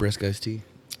was for Brisk Iced Tea?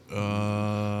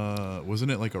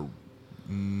 Wasn't it like a?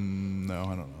 No,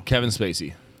 I don't know. Kevin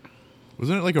Spacey.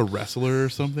 Wasn't it like a wrestler or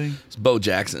something? It's Bo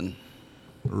Jackson.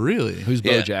 Really? Who's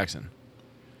Bo Yeah. Jackson?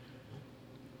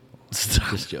 Stop.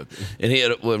 Just joking. And he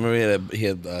had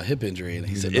a hip injury, and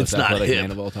he said the it's most not athletic hip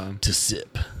man of all time. to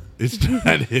sip. It's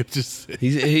not hip. Just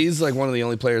He's like one of the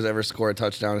only players ever score a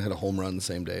touchdown and hit a home run the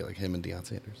same day, like him and Deion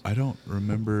Sanders. I don't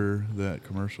remember that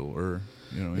commercial or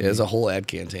Yeah, there's a whole ad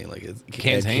campaign. Like it's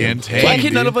Canteen. Canteen. Why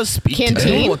can none of us speak Canteen?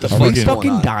 today? What the Are fuck's we going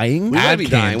fucking on? dying? We might be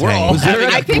dying. We're all Was having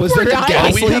I think we're dying.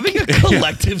 Are we having a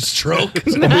collective stroke?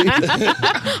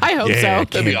 I hope Yeah. so.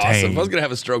 That'd be awesome. Canteen. If I was gonna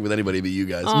have a stroke with anybody but you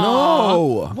guys.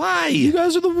 No. Why? You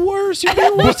guys are the worst. You're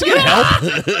the worst to get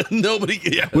help. Nobody.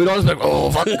 Yeah. We'd always be like,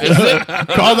 oh, fuck.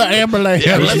 Call the ambulance.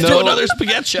 Yeah, let's There's do no- another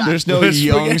spaghetti shot. There's no Let's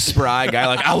young, forget- spry guy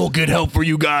like, I will get help for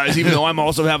you guys, even though I'm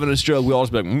also having a stroke. We all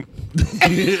just be like,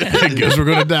 I guess we're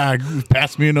gonna die.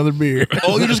 Pass me another beer.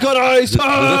 oh, you just got ice.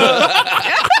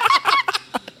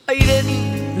 Oh, you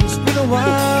didn't. It's been a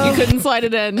while. You couldn't slide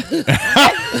it in.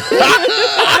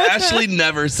 Ashley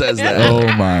never says that. Oh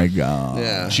my god.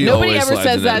 Yeah. She Nobody always ever slides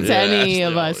says it that in. to any Yeah,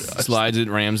 of us. Slides it,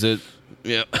 rams it.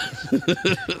 Yep.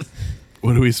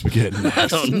 What are we spaghetti? I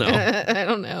don't know. I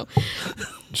don't know.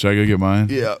 Should I go get mine?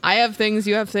 Yeah. I have things.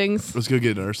 You have things. Let's go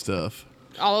get our stuff.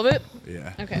 All of it.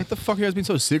 Yeah. Okay. What the fuck are you guys being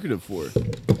so secretive for?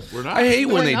 We're not. I hate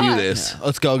when We're they do not. this.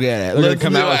 Let's go get it. They're gonna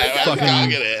come out with fucking.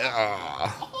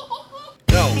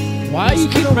 No. Why you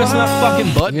keep pressing that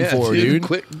fucking button Yeah, for, dude?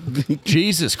 Quit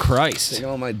Jesus Christ. taking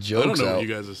all my I don't jokes know what out. you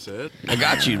guys have said. I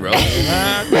got you, bro.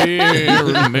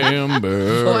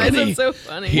 Remember. Why is it so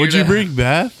funny? What'd you bring,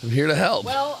 Beth? I'm here to help.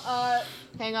 Well,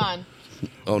 hang on.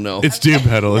 Oh no. It's Doom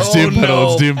Pedal. It's Oh, Doom Pedal.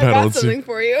 no. It's Doom I Pedal. got It's something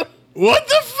for you. What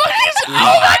the fuck is?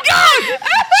 Oh my god!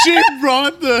 She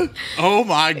brought the. Oh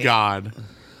my god!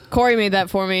 Corey made that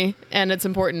for me, and it's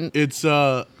important. It's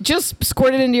Just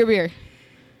squirt it into your beer.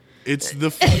 it's the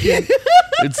fucking.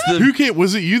 It's the Who came?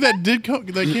 Was it you that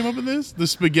came up with this? The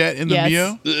spaghetti and the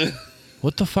Yes. Mio.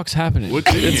 What the fuck's happening?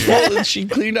 What's in it's here? full. She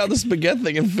cleaned out the spaghetti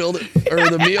thing and filled it, or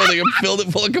the meal thing and filled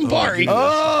it full of Campari.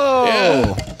 Oh.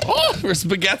 Yeah. Oh, for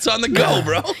spaghetti's on the go,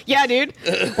 bro. Yeah, dude.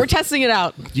 We're testing it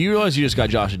out. Do you realize you just got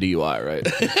Josh a DUI, right?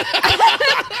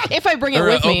 If I bring it Or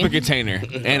with an me. open container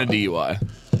and a DUI.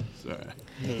 Sorry.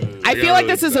 I feel like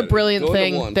this is a brilliant Go into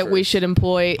thing one that we first. should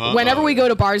employ whenever we go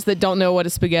to bars that don't know what a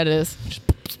spaghetti is.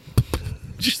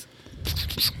 Just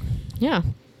Yeah.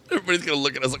 everybody's gonna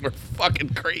look at us like we're fucking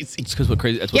crazy. It's because what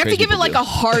crazy. That's You what have to crazy give it people like do. a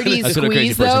hearty That's what a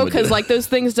crazy squeeze person though, would do. because like those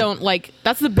things don't like.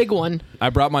 That's the big one. I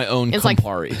brought my own It's like-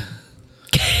 Campari.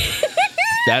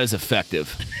 That is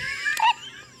effective.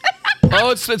 Oh,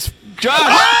 it's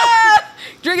Josh.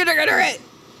 Drink it.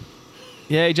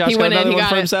 Yay, Josh He got went in, another he one got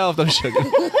for it. himself. No sugar.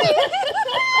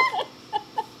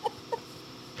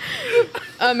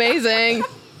 Amazing.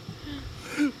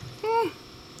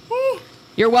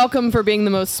 You're welcome for being the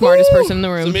most smartest person in the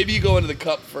So room. maybe you go into the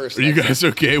cup first. Are you next guys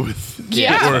okay with?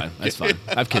 Yeah. That's fine. That's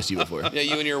fine. I've kissed you before. time. Yeah,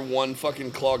 you and your one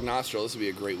fucking clogged nostril. This would be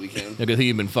a great weekend. I think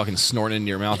you've been fucking snorting into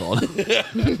your mouth all day.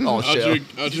 all I'll show. drink.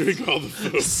 I'll drink all the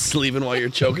food. Sleeping while you're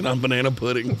choking on banana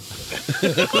pudding. Ew.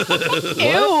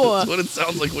 That's what it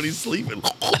sounds like when he's sleeping.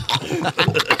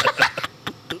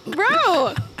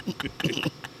 Bro.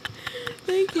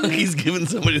 Thank you. He's giving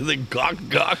somebody the gawk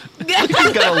gawk. He's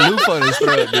got a loop on his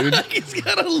throat, dude. He's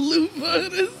got a loop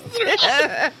on his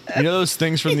throat. You know those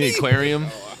things from the aquarium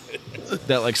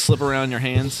that like slip around your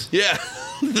hands Yeah.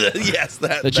 Yes,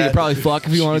 that. that you could probably fuck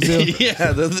if you wanted to?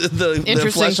 Yeah, the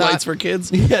Interesting fleshlights thought. for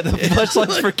kids. Yeah, the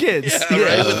flashlights for kids. Yeah,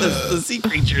 right. With the sea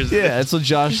creatures. Yeah, that's what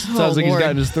Josh sounds like he's Lord.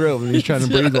 got in his throat when he's trying to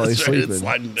breathe while he's That's right, it's sleeping.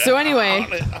 sliding down. So anyway,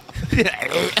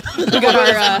 we got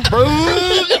our.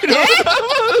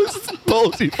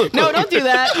 No, don't do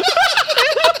that.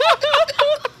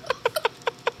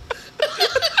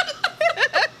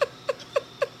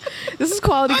 This is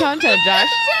quality content, Josh.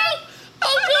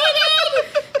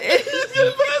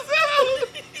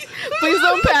 Please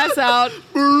don't pass out.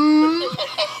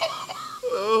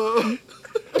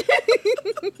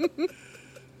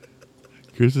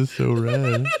 Chris is so red.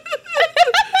 I'm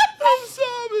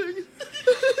sobbing.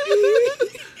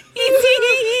 He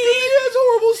has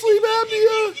horrible sleep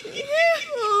apnea.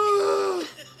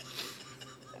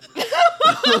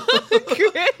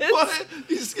 What?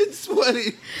 He's getting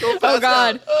sweaty. Don't Oh pass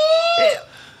God. out. Oh,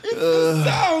 it's the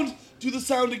sound. Do the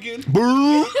sound again.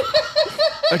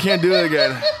 I can't do it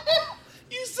again.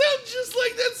 You sound just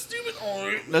like that stupid.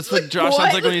 Oh, That's what Josh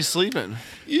sounds like when he's sleeping.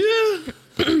 yeah.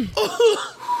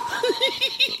 Oh.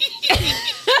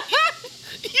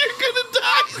 You're gonna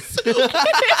die soon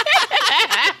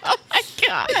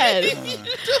God.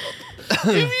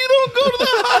 if you don't go to the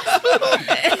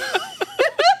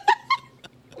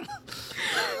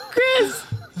Chris,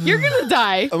 you're gonna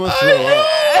die. I'm gonna throw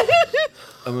up.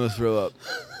 I'm gonna throw up.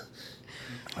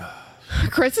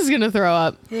 Chris is gonna throw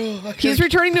up. He's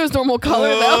returning to his normal color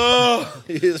though. Oh,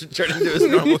 he is returning to his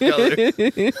normal color.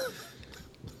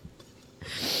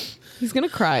 He's gonna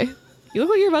cry. You look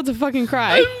like you're about to fucking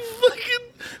cry. Fucking.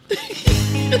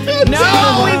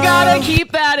 No, we gotta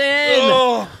keep that in.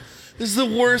 Oh, this is the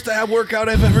worst ab workout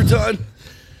I've ever done.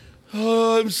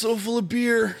 Oh, I'm so full of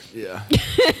beer. Yeah.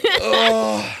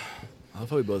 Oh, I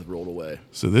thought we both rolled away.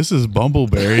 So this is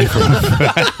Bumbleberry from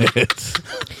Fatheads.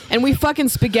 And we fucking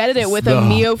spaghetted it with The- a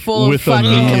Mio full of with a fucking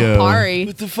Mio. Campari.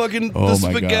 with the fucking Oh the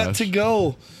my spaghetti gosh. to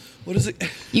go. What is it?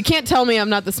 You can't tell me I'm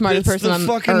not the smartest It's person the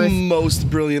on fucking earth. most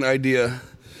brilliant idea.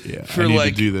 Yeah, For I need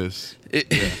like- to do this.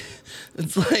 It,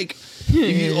 It's like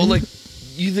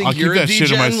you think I'll you're keep a that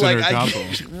shit in my degen? center Like console.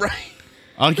 right.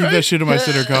 I'll keep that shit in my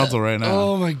center console right now.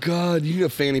 Oh my god, you need a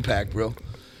fanny pack, bro.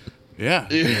 Yeah.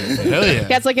 Hell yeah.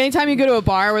 Yeah, it's like anytime you go to a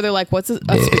bar where they're like, "What's a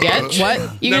spaghetti?"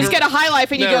 What? You Never- just get a high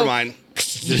life and you Never go, mind.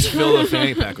 Just fill the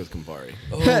fanny pack with Campari.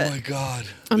 Oh my god.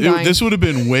 "I'm dying." This would have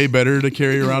been way better to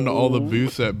carry around to all the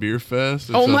booths at Beer Fest.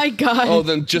 It's Oh a- my god! Oh,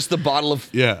 then just the bottle of.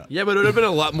 Yeah. Yeah, but it would have been a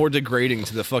lot more degrading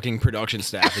to the fucking production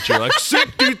staff that you're like,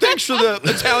 sick, dude, thanks for the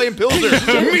Italian Pilsner.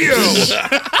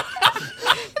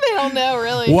 Hell no,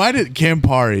 really. Why did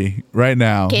Campari right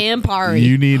now? Campari.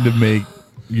 You need to make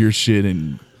your shit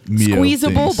in Mio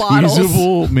Squeezable things. bottles.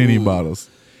 Squeezable mini bottles.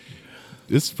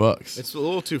 This fucks. It's a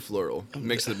little too floral. It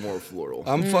makes it more floral.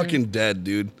 I'm fucking dead,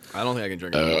 dude. I don't think I can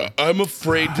drink it. I'm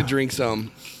afraid to drink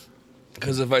some.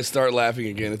 Because if I start laughing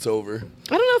again, it's over.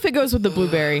 I don't know if it goes with the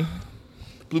blueberry.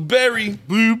 Blueberry.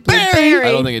 Blueberry.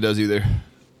 I don't think it does either.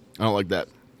 I don't like that.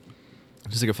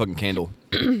 It's just like a fucking candle.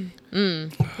 A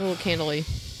little candly.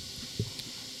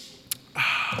 Yeah,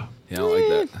 I don't like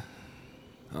that.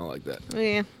 I don't like that.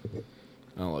 Yeah.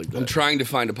 I don't like that. I'm trying to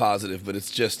find a positive, but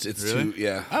it's Really? too,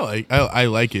 yeah. I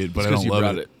like it, but I because don't you love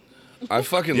brought it. I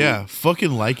fucking, Yeah,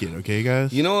 fucking like it, okay,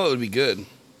 guys? You know what would be good?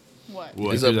 What?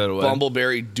 What? Is Give a that away.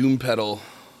 Bumbleberry Doom Pedal,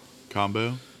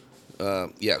 Combo?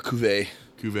 cuvee.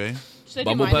 Cuvée? Should I do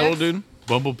Bumble mine pedal, next? dude?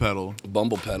 Bumble Pedal.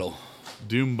 Bumble Pedal.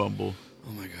 Doom Bumble.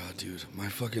 Oh my god, dude. My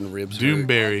fucking ribs hurt.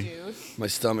 Doomberry. Dude. My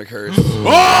stomach hurts.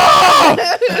 Oh!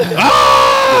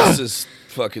 This is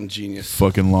fucking genius.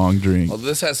 Fucking long drink. Well,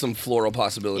 this has some floral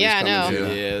possibilities Yeah, I coming know.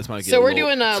 too. Yeah, this might get So a we're little-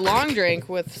 doing a long drink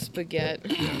with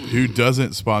spaghetti. Who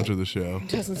doesn't sponsor the show?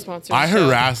 Doesn't sponsor. I the show.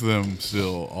 harass them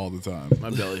still all the time. My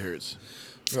belly hurts.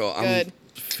 Bro, I'm Good.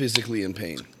 physically in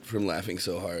pain from laughing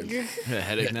so hard. I have a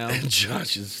headache now.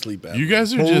 Josh is sleep apnea. You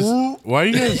guys are just. Why are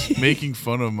you guys making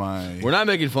fun of my. We're not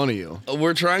making fun of you.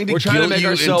 We're trying to We're trying to guilt make you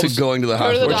ourselves- into going to the Go to the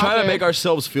hospital. We're trying to doctor. make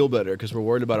ourselves feel better because we're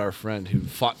worried about our friend who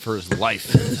fought for his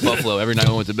life in Buffalo every night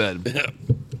we went to bed.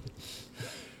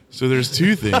 So there's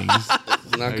two things. It's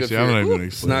not good Actually, for I'm not your, even gonna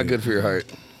It's explain not it. good for your heart.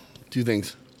 Two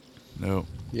things. No.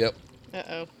 Yep.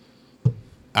 Uh-oh.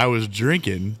 I was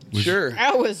drinking. Which, Sure.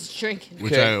 I was drinking.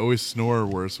 Which Okay. I always snore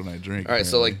worse when I drink. All right,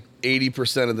 so like apparently.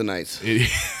 80% of the nights.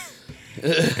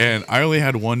 And I only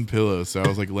had one pillow, so I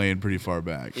was like laying pretty far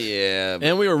back. Yeah.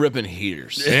 And we were ripping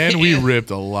heaters. And we ripped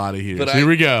a lot of heaters. But Here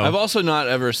we go. I've also not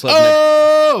ever slept next.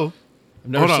 Oh! I've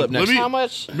never Hold on, slept let next. me- How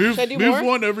much? Move, Should I do move more?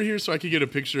 one over here so I can get a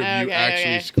picture of you Okay, actually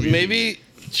okay. squeezing. Maybe,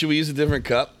 should we use a different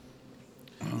cup?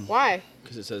 Why?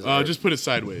 Because it says. Just put it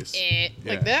sideways. Eh,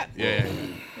 Yeah. Like that? Yeah.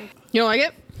 You don't like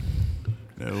it?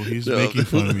 No, he's No. making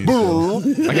fun of me. Still.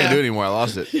 I can't do it anymore. I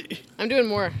lost it. I'm doing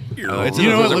more. You know what?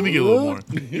 Let me get a little more.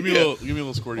 Give me a little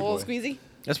squirty A little boy. squeezy.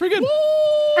 That's pretty good.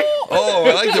 Oh,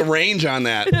 I like the range on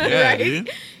that. Yeah, Right?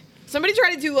 dude. Somebody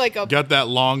try to do like a. Got that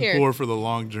long Here. pour for the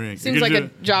long drink. Seems You like gonna a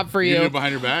do it- job for you gonna do you. it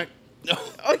behind your back?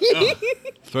 Oh, yeah.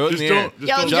 Throw it Just in the air. don't. Just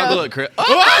Yeah, don't. let's John, go. do it, Chris.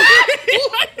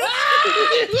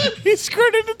 He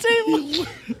squirted the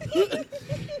table.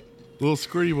 Little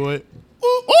squirty boy.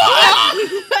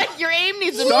 Your aim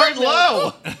needs to Start be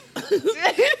low.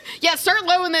 Yeah, start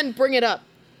low and then bring it up.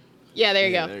 Yeah, there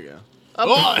you go. There you go. Up.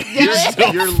 Oh,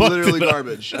 Yeah. You're fucked literally it up.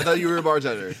 garbage. I thought you were a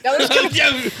bartender. That was gonna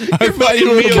I thought you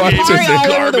were a Sorry, bartender. all over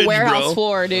Garbage, the warehouse bro.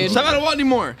 floor, dude. Stop, I don't want any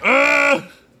more.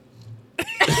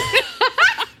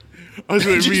 I was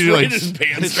waiting for you to right like in his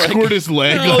pants. squirt his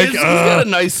leg. Oh, like, he's got a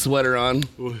nice sweater on.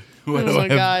 why, Oh do my I have,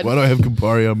 God. why do I have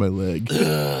Campari on my leg?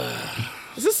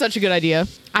 This is such a good idea.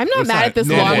 I'm not What's mad that? at this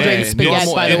Normal long drink A, spaghetti,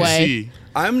 normal by the way. NC.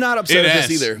 I'm not upset at NS,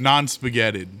 this either.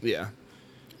 non-spaghetted. Yeah.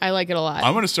 I like it a lot.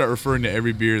 I'm gonna start referring to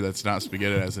every beer that's not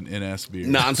spaghetti as an NS beer.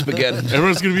 Non-spaghetti.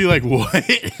 Everyone's gonna be like, "What?"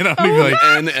 And I'm gonna be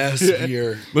like, NS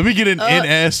beer. "Let me get an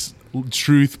NS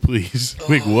truth, please."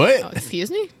 Wait, Oh, what? excuse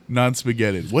me?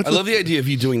 Non-spaghetti. What's I love the idea of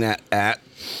you doing that at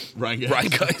Ryan?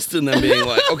 Rheingeist and then being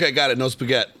like, okay, got it, no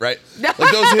spaghetti, right? Like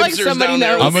those hipsters Like somebody down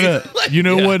there. knows. I'm gonna. Like, You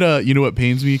know yeah. what? You know what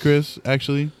pains me, Chris?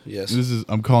 Actually, Yes. This is.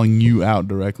 I'm calling you out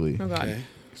directly. Oh, God. Okay.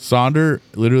 Sonder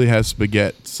literally has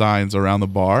spaghetti signs around the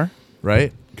bar,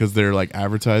 right? Because they're like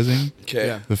advertising Okay.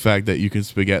 Yeah. the fact that you can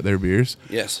spaghetti their beers.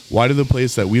 Yes. Why do the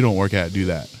place that we don't work at do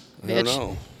that? I don't bitch.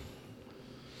 know.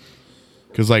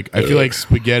 Because like I feel like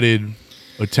spaghetted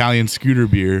Italian scooter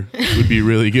beer would be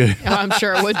really good. Oh, I'm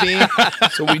sure it would be.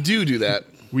 So we do that.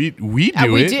 We do we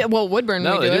it. did. Well, Woodburn,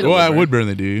 No, we they do do. it. Well, at Woodburn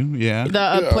they do. Yeah.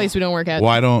 The place we don't work at.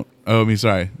 Well, I don't. Oh, I mean,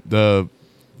 sorry. The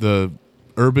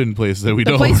urban place that we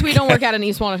The don't. place work we don't work at in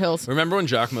East Walnut Hills. Remember when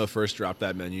Giacomo first dropped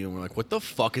that menu and we're like, what the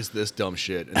fuck is this dumb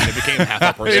shit? And it became half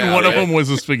our personality. And one of them was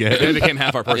a spaghetti. It became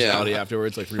half our personality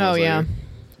afterwards, like 3 Oh months yeah. later.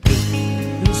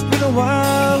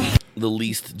 The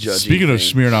least judgy. Speaking of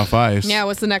thing. Smirnoff Ice. Yeah.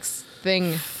 What's the next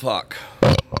thing? Fuck.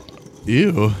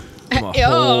 Ew. I put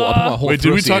my whole Wait,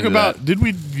 did we throaty talk into about? that. Did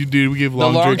we give The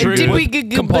long, long drink? drink Did with we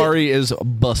Campari is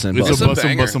bussin'. It's It's a a bussin'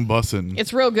 banger. bussin' bussin'.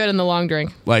 It's real good in the long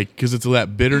drink. Like, because it's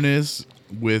that bitterness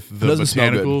with the doesn't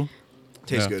smell good. botanical.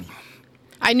 Tastes Yeah. good.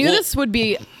 I knew Well- this would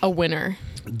be a winner.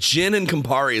 Gin and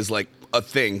Campari is like a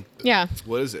thing. Yeah.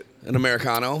 What is it? An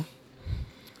Americano.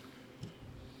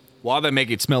 Why they make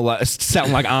it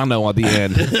sound like Ano at the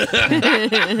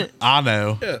end? I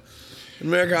know. An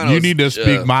Americano. You is, need to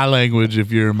speak my language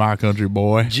if you're my country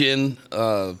boy. gin,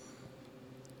 Campari,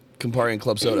 and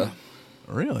club soda.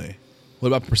 Really? What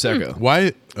about Prosecco?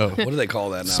 Why? Oh, What do they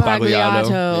call that now? Spagliato.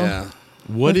 Yeah.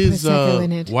 what With is? Prosecco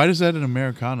in it. Why is that an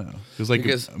Americano? Like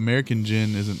Because- American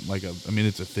gin isn't like a. I mean,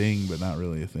 it's a thing, but not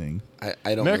really a thing. I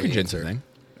don't American really gin's a answer. thing.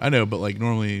 I know, but like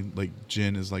normally, like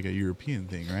gin is like a European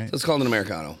thing, right? Let's call it an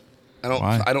Americano.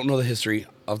 Why? I don't know the history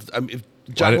of. I mean, if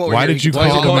Why Giacomo were why here, did he you could Why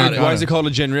is, call it it called, Americano? why is it called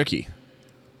a Gin Ricky?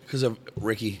 Because of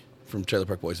Ricky from Trailer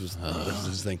Park Boys was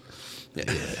his thing. Yeah,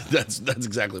 that's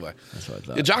exactly why. That's what I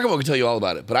thought. Yeah, Giacomo can tell you all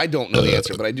about it, but I don't know the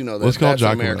answer. But I do know that Let's call it that's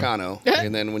an Giacomo. Americano.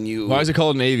 And then when you Why is it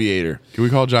called an Aviator? Can we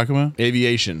call it Giacomo?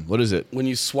 Aviation. What is it? when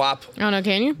you swap I don't know.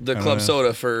 Can you? the club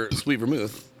soda for sweet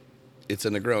vermouth, it's a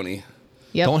Negroni.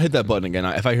 Yep. Don't hit that button again.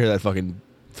 If I hear that fucking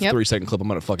Yep. 3-second clip, I'm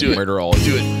gonna fucking Do it. murder all of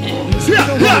you. Do it.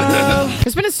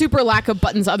 There's been a super lack of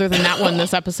buttons other than that one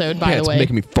this episode, by Yeah, the it's way.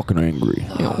 making me fucking angry.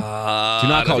 Do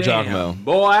not call Giacomo.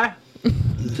 Boy.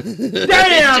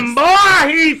 Damn, boy,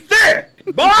 he's thick.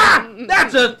 Boy,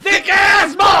 that's a thick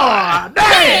ass boy.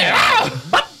 Damn.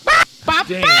 Bop.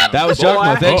 That was Boy.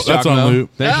 Giacomo. Thanks, Oh, that's on Giacomo. loop.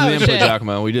 Thanks for Oh, the input, shit.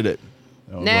 Giacomo. We did it.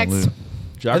 That was on Next. loop.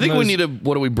 I think we need a.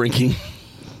 What are we drinking?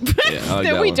 Yeah, I like No,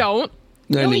 that we one. don't.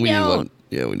 I think we we need don't. one.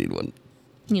 Yeah, we need one.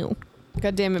 No.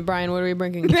 God damn it, Brian. What are we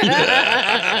bringing?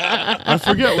 I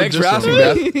forget. Thanks for what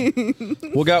asking, this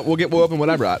Beth. We'll open what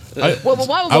I brought. was. Whoa, whoa,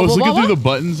 whoa, I was whoa, looking whoa, through whoa. the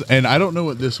buttons, and I don't know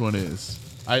what this one is.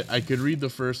 I could read the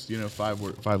first, five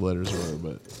letters or whatever,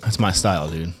 but That's my style,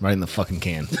 dude. Right in the fucking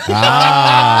can.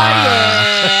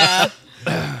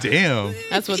 Yeah. damn.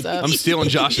 That's what's up. I'm stealing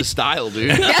Josh's style,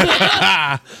 dude.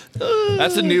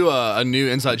 That's a new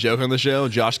inside joke on the show.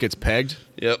 Josh gets pegged.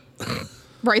 Yep.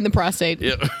 Right in the prostate.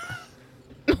 Yep.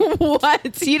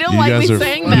 What? You don't You like guys me are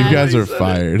saying you that? guys are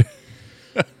fired.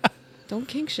 Don't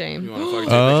kink shame. You want to fucking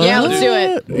Yeah, let's do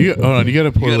it. Hold on, you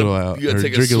gotta pour a little out. You gotta or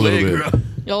take drink a a little swig. bit. bro.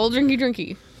 Yo, old drinky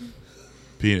drinky.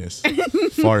 Penis,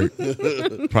 fart,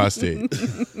 prostate,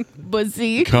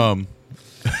 Pussy. cum.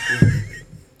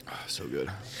 So good.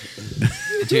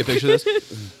 Take a picture of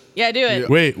this. Yeah, do it.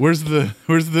 Wait, where's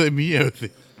the Mio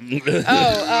thing? Fuck.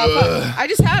 I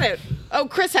just had it. Oh,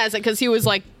 Chris has it because he was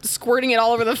like squirting it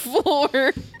all over the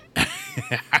floor.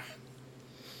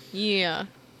 Yeah.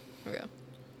 There we go.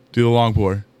 Do the long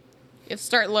pour. You have to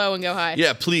start low and go high.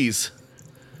 Yeah, please.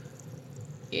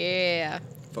 Yeah.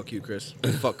 Fuck you, Chris.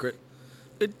 Fuck Chris.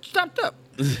 It stopped up.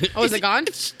 Oh, is it gone?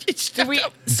 Did we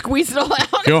squeeze it all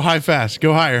out? Go high fast.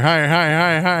 Go higher, higher, higher,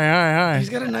 higher, higher, higher, He's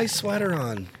higher. got a nice sweater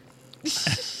on.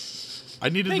 I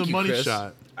needed Thank the you, money Chris.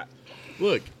 shot.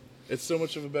 Look, it's so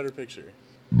much of a better picture.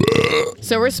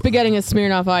 So we're spaghetting a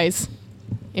Smirnoff Ice.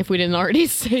 If we didn't already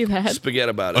say that. Spaghetti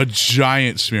about A it.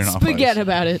 giant Smirnoff Spaghetti Ice.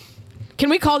 about it. Can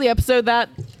we call the episode that?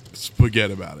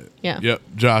 Spaghetti about it. Yeah. Yep.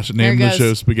 Josh, There name it the goes.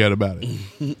 show Spaghetti about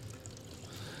it.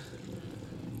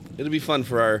 It'll be fun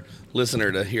for our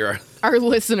listener to hear our. Our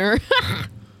listener.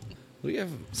 We have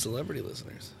celebrity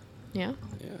listeners. Yeah.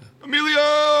 Yeah.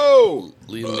 Emilio!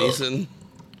 Liam Neeson.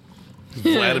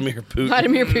 Vladimir Putin.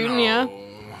 Vladimir Putin, yeah.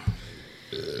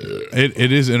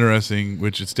 It is interesting,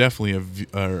 which it's definitely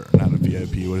or not a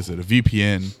VIP. What is it? A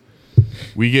VPN.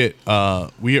 We get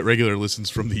regular listens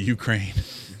from the Ukraine,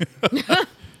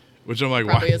 which I'm like,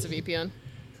 Probably why? as a VPN.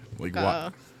 Like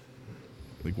why?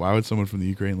 Like why would someone from the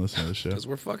Ukraine listen to this show? Because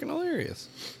we're fucking hilarious.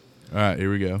 All right,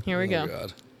 here we go. Here we go.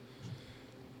 God.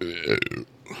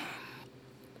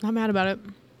 Not mad about it.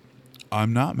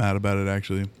 I'm not mad about it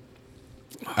actually,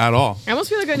 at all. I almost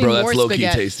feel like I need Bro, more that's low key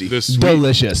spaghetti. tasty. The sweet,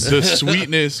 Delicious. the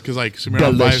sweetness, because like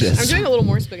Smirnoff Delicious. I'm Ice. doing a little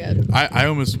more spaghetti. I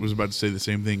almost was about to say the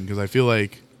same thing because I feel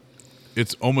like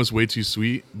it's almost way too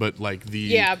sweet, but like the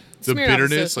Yeah, the Smirnoff is so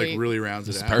bitterness sweet. like really rounds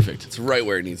This it is out. perfect. It's right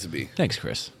where it needs to be. Thanks,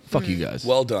 Chris. Fuck you guys.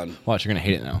 Well done. Watch, you're gonna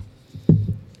hate it now.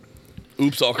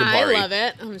 Oops, all I Campari. love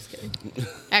it. I'm just kidding.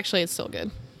 Actually, it's still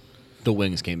good. The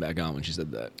wings came back on when she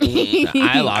said that.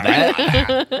 I love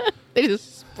it. They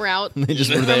just sprout They just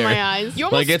were from there. my eyes. You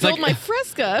almost Like, it's spilled like- my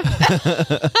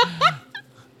Fresca.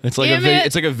 It's like Damn it.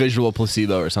 it's like a visual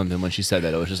placebo or something. When she said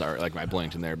that, it was just like I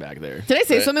blinked and they're back there. Did I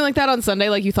say Right. something like that on Sunday?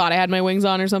 Like you thought I had my wings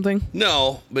on or something?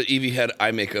 No, but Evie had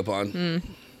eye makeup on.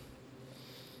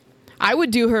 I would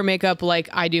do her makeup like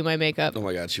I do my makeup. Oh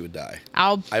my god, she would die.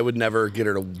 I'll I would never get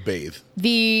her to bathe.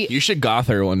 You should goth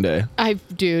her one day.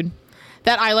 dude,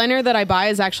 that eyeliner that I buy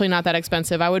is actually not that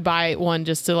expensive. I would buy one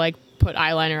just to like put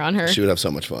eyeliner on her. She would have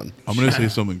so much fun. I'm gonna say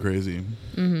something crazy.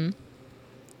 Mm-hmm.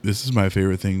 This is my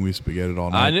favorite thing we spaghettied all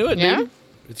night. I knew it, Yeah. dude.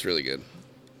 It's really good.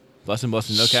 Bustin', no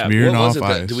cap. Smearing What was off it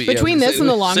that- ice. do we- Between yeah, this and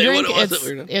the long say drink, what it was that we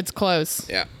were doing. it's close.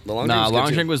 Yeah, the long Nah, drink was good long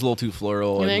too. drink was a little too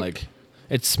floral You and think? like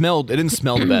it didn't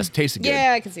smell the best. Tasted good.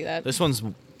 Yeah, I can see that. This one's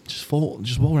just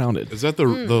well rounded. Is that the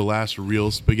last real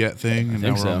spaghetti thing? And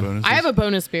think now we're on so. bonuses? I have a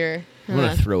bonus beer. I'm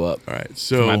gonna throw up. All right,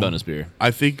 so my bonus beer.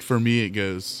 I think for me it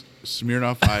goes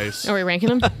Smirnoff Ice, Are we ranking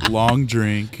them? long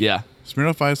drink. Yeah.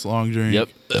 Smirnoff Ice, long drink.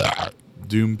 Yep.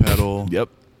 Doom Pedal. Yep.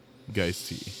 Geist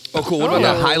tea. Oh, cool. What about Oh.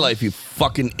 that High Life, you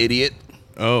fucking idiot?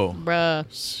 Oh,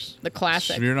 Bruh. The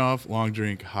classic. Smirnoff, long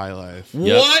drink, High Life.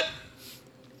 Yep. What?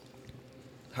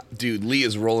 Dude, Lee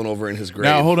is rolling over in his grave.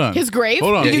 Now hold on. His grave?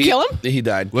 Hold on. Did you kill him? He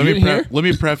died. Let You me didn't hear? let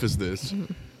me preface this.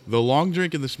 The long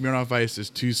drink and the Smirnoff Ice is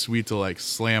too sweet to like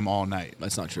slam all night.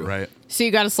 That's not true. Right? So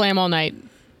you got to slam all night.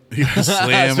 You gotta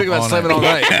slam Speaking about all slamming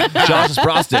night. all night. Josh's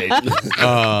prostate.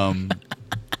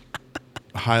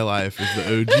 High Life is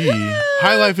the OG.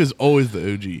 High Life is always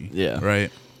the OG. Yeah.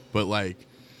 Right? But like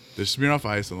the Smirnoff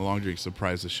Ice and the long drink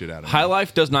surprise the shit out of me. High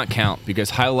Life does not count because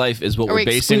High Life is what Are we're we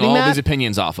basing excluding all that? these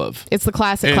opinions off of. It's the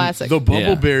classic, And classic. the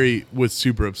bumbleberry was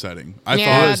super upsetting. I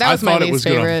Yeah, that was my thought it was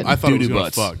least favorite. gonna I thought it was Doo-doo gonna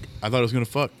butts. fuck. I thought it was gonna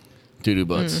fuck. Doo-doo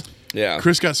butts. Yeah.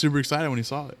 Chris got super excited when he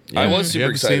saw it. I was He super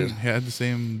had the same, excited. he had the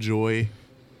same joy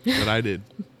that I did.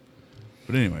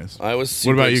 But anyways, I was what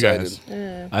super about you excited.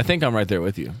 guys? I think I'm right there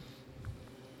with you.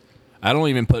 I don't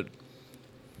even put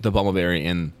the bumbleberry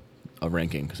in a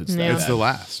ranking because it's Yeah. that It's bad. the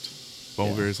last.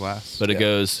 Bumbleberry's last. But it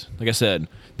goes, like I said,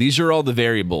 these are all the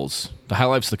variables. The High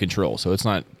Life's the control, so it's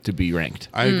not to be ranked.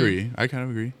 I agree. I kind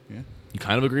of agree. Yeah, You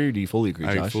kind of agree, or do you fully agree,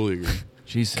 I Josh? fully agree.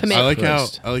 Jesus Commit. I like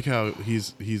Christ. how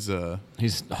he's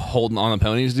He's holding on the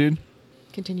ponies, dude.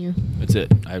 Continue. That's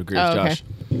it. I agree with Oh, okay. Josh.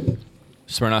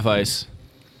 Smirnoff Ice.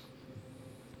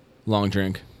 Long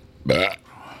drink.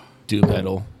 Doom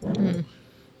pedal.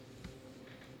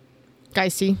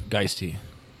 Geisty. Geist tea.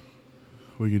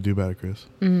 what you do about it, Chris?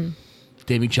 Damn,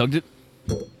 you chugged it?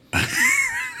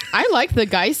 I like the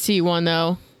Geisty one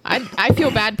though. I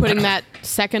feel bad putting that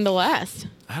second to last.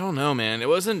 I don't know, man. It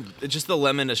wasn't it's just the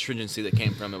lemon astringency that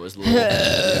came from it was a little.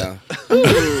 Yeah.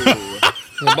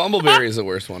 The bumbleberry is the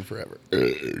worst one forever.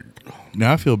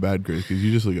 Now I feel bad, Chris, because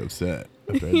you just look upset.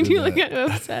 After I did You that.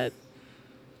 look upset.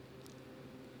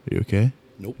 Are you okay?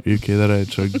 Nope. Are you okay that I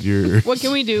chugged your? What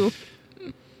can we do?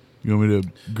 You want me to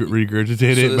regurgitate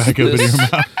So it this- back up in this- your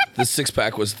mouth? This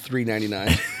 6-pack was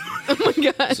 $3.99. Oh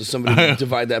my god. So somebody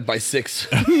divide that by 6.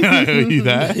 Can I owe you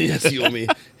that? Yes, you owe me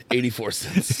 84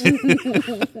 cents. Is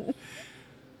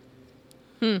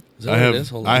that I what it is? have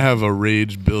Hold I on. have a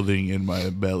rage building in my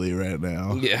belly right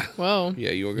now. Yeah. Whoa.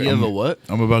 Yeah, you were You good. have a what?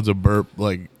 I'm about to burp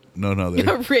like no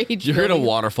other. Rage. You heard a building.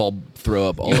 waterfall throw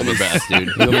up all over Beth, dude.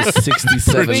 You owe me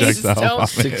 67 Please Projectile don't. vomit.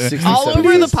 67 All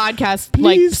over the cents. podcast,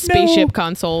 like Please, spaceship no.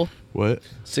 console. What?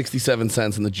 67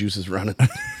 cents and the juice is running.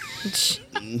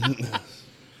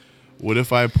 What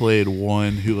if I played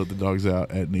one Who Let the Dogs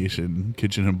Out at Nation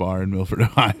Kitchen and Bar in Milford,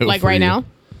 Ohio? Like for right you? now.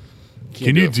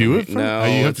 Can you do it? For No,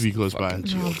 you have it's to be close by.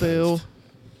 fucking Oh, boo.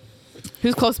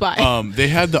 Who's close by? They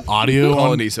had the audio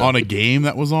Call on, Anissa. on a game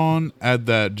that was on at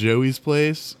that Joey's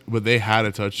place, but they had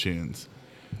a touch tunes.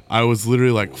 I was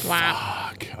literally like, Wow.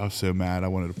 fuck. I was so mad. I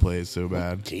wanted to play it so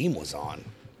bad. Game was on.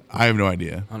 I have no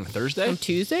idea. On a Thursday? On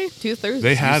Tuesday? Thursdays.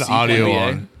 They had see audio NBA?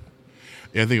 on.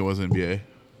 Yeah, I think it was NBA.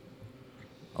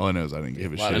 All I know is I didn't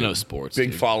give a Wow, shit. I know sports.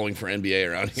 Big dude. following for NBA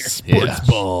around here. Sports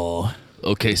ball.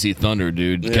 OKC Thunder,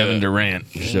 dude. Yeah. Kevin Durant.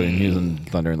 Showing he was in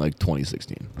Thunder in like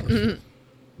 2016.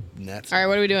 Nets. All right,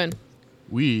 what are we doing?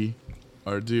 We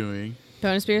are doing.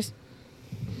 Bonus beers?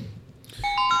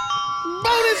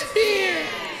 Bonus beer!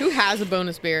 Who has a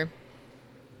bonus beer?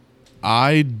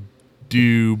 I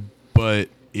do, but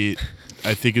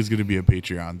I think it's going to be a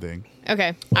Patreon thing.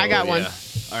 Okay, I got one. All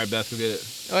right, Beth, go get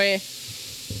it. Oh, yeah.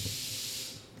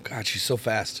 God, she's so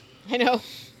fast. I know.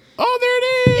 Oh, there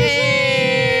it is.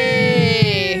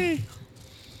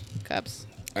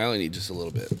 I only need just a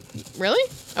little bit. Really?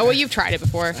 Oh, well, you've tried it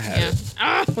before. had it.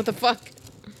 Ah, what the fuck?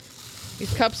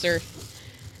 These cups are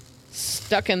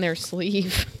stuck in their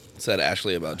sleeve. Said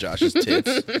Ashley about Josh's tits.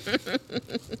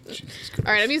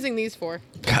 All right, I'm using these four.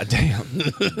 God damn.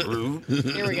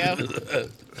 Here we go.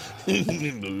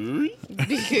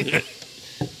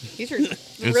 These are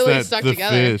It's really that stuck the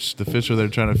together. the fish where they're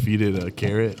trying to feed it a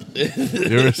carrot.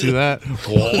 You ever see that?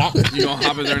 You gonna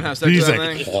hop in there and have sex He's with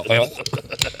like, that thing?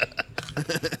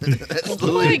 That's Oh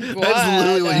literally, my that's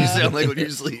literally what you God. sound like when you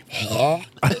sleep. That's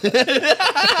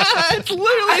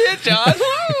literally it, John.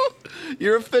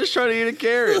 You're a fish trying to eat a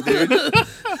carrot, dude.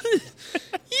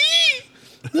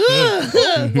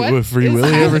 What With Free is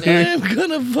Willy over happening? here. I'm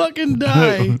gonna fucking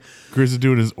die. Chris is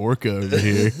doing his orca over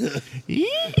here.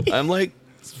 I'm like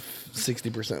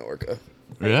 60% orca.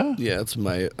 Yeah? Yeah, it's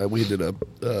my. We did a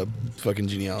fucking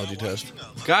genealogy test.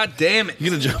 God damn it. You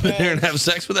gonna jump in there and have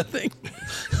sex with that thing?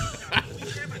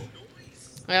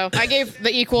 Well, I gave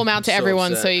the equal amount to So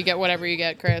everyone, upset. so you get whatever you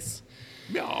get, Chris.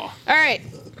 All right.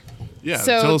 Yeah,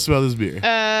 So, tell us about this beer.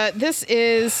 This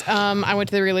is, I went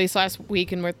to the release last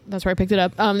week, and that's where I picked it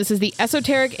up. This is the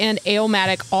Esoteric and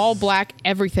Ale-Matic All Black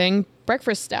Everything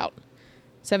Breakfast Stout.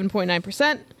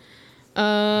 7.9%.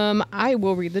 I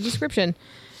will read the description.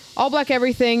 All Black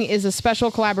Everything is a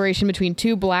special collaboration between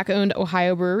two black-owned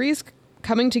Ohio breweries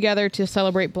coming together to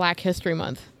celebrate Black History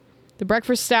Month. The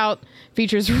breakfast stout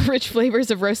features rich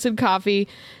flavors of roasted coffee,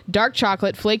 dark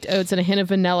chocolate, flaked oats, and a hint of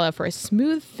vanilla for a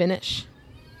smooth finish.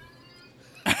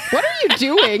 What are you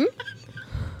doing?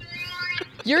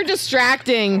 You're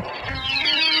distracting.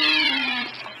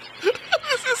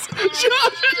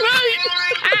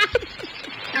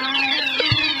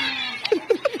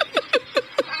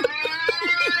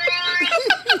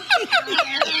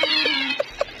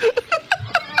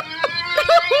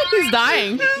 He's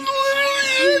dying.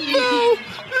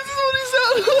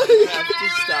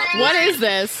 What is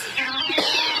this?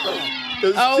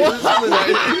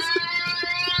 Oh,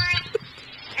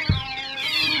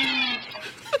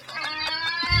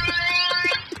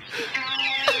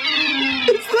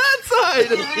 That side.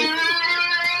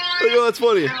 Oh, that's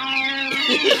funny.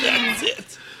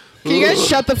 can you guys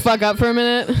shut the fuck up for a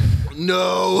minute?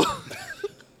 No.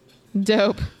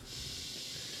 Dope.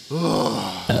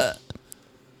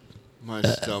 My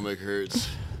stomach hurts.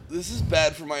 This is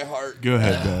bad for my heart. Go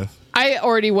ahead, Beth. I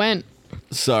already went.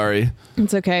 Sorry.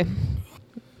 It's okay.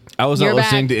 I was You're not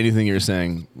listening back. to anything you were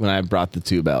saying when I brought the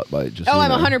tube out. But just Oh, so you I'm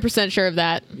know. 100% sure of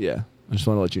that. Yeah. I just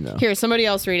want to let you know. Here, somebody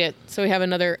else read it, so we have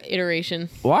another iteration.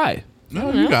 Why?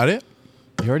 No, you got it.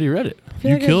 You already read it.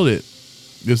 You killed it.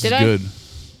 This Did is I? good.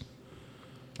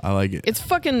 I like it. It's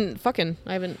fucking.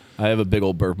 I haven't. I have a big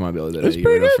old burp in my belly that It's I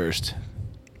pretty go good. first.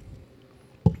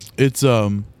 It's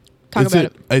Talk it's about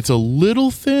it. It's a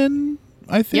little thin,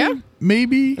 I think. Yeah.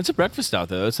 Maybe. It's a breakfast stout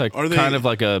though. It's like Are they- kind of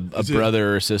like a is it-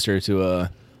 brother or sister to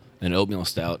an oatmeal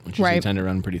stout, which Right. is tend to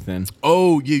run pretty thin.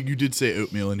 Oh, yeah, you did say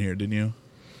oatmeal in here, didn't you?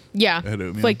 Yeah. Had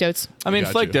oatmeal? Flaked oats. I mean,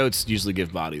 Gotcha. flaked oats usually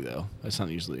give body though. That's not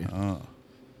usually.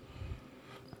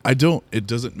 I don't. It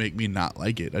doesn't make me not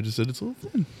like it. I just said it's a little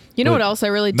thin. You know But what else I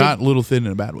really dig? Not little thin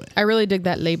in a bad way. I really dig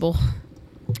that label.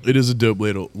 It is a dope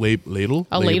ladle. Ladle?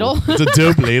 A ladle? It's a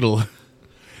dope ladle.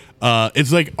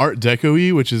 It's like Art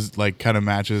Deco-y, which is like kind of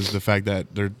matches the fact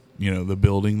that they're, the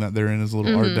building that they're in is a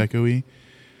little Art Deco-y.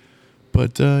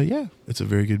 But yeah, it's a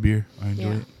very good beer. I enjoy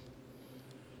Yeah. it.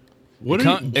 What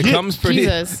It comes pretty.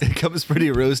 Jesus. It comes pretty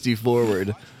roasty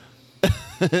forward. Oh,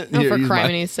 Here, for use my-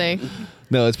 criminy sake.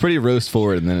 No, it's pretty roast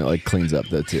forward, and then it like cleans up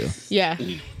though too, Yeah.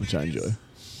 which I enjoy.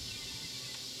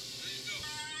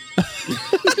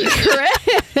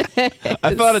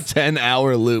 I found a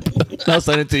 10-hour loop. I'll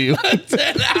send it to you.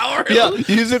 10 hours. Yeah,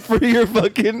 use it for your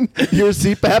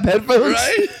CPAP headphones.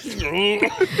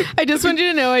 I just want you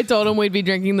to know I told them we'd be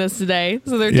drinking this today,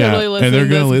 so they're Yeah, totally listening and they're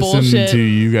to gonna this listen bullshit. to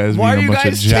you guys Why are being a you bunch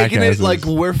of guys taking it jackasses. like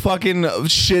we're fucking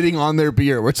shitting on their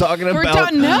beer? We're talking We're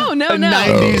about no, a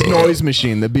 90s noise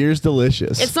machine. The beer's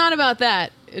delicious. It's not about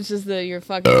that. It's just that you're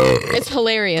fucking. It's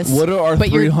hilarious. What are our But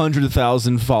you're-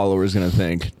 300,000 followers going to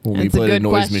think when we That's a played a good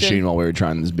noise question. machine while we were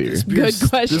trying this beer? Good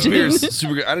question. This beer's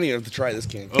super good. I don't even have to try this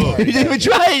can. Oh. You didn't even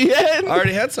try it yet. I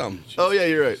already had some. Oh yeah,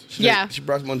 you're right. Yeah. She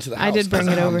brought one to the house. I did bring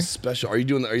it over. Special. Are you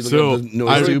doing? Are you So looking at the noise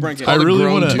I, tube? I It's called a really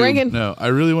grown want to. tube. Bring it. No, I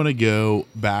really want to go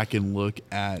back and look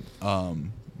at.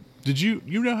 Did you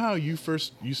know how you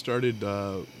started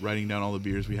writing down all the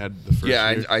beers we had the first Yeah,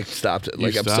 year? I stopped at You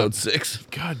like episode stopped? 6.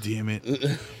 God damn it!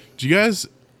 Did you guys?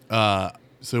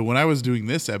 So when I was doing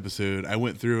this episode, I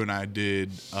went through and I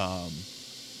did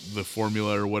the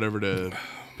formula or whatever to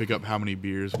pick up how many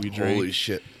beers we drank Holy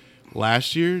shit!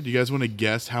 last year. Do you guys want to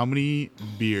guess how many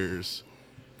beers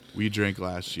we drank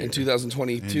last year. In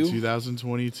 2022? In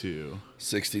 2022.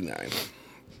 69.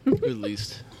 At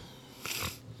least.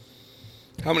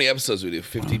 How many episodes we do?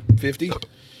 50? 50?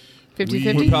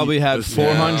 50-50? We probably had Listen,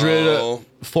 400,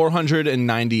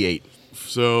 498.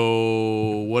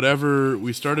 So whatever,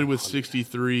 we started with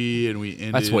 63 and we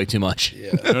ended. That's way too much.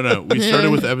 Yeah. No. We started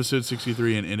with episode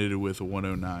 63 and ended it with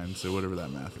 109. So whatever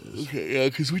that math is. Okay, yeah,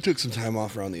 because we took some time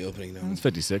off around the opening. Now. It's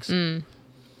 56.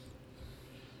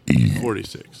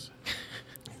 46.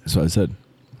 That's what I said.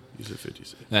 You said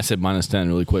 56. And I said minus 10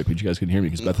 really quick, but you guys couldn't hear me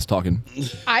because Beth is talking.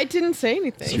 I didn't say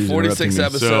anything. She was 46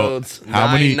 interrupting me. episodes. So,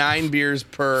 how many- 9 beers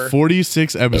per.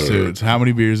 46 episodes. How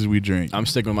many beers did we drink? I'm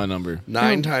sticking with my number.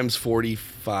 9 times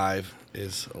 45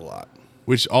 is a lot.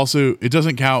 Which also, it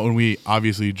doesn't count when we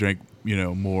obviously drank,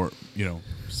 more,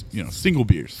 single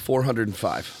beers.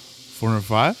 405.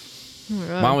 405?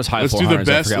 Mine was high Let's do 400s. the best.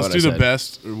 I forgot Let's what do I the said.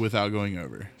 best without going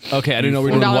over. Okay, I didn't know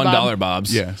we were doing $1 $1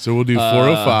 Bobs. Yeah, so we'll do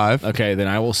 405. Okay, then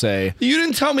I will say. You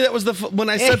didn't tell me that was when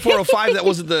I said 405, that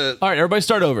wasn't the All right, everybody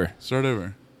start over. Start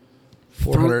over.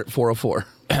 404.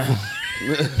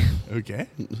 Okay.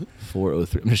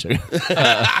 403. I'm just joking.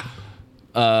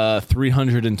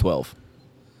 312.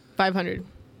 500.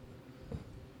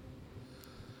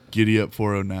 Giddy up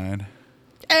 409.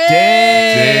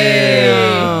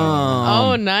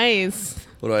 Oh, nice.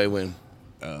 What do I win?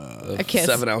 A kiss.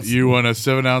 7 ounce. You won a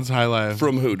 7-ounce high life.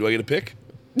 From who? Do I get a pick?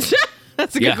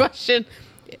 That's a good Yeah. question.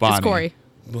 Bonnie. It's Corey.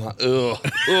 Ugh.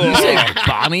 You say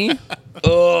Bonnie?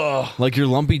 Like your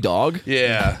lumpy dog?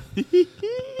 Yeah. Ugh.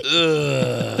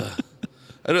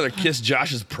 I'd rather kiss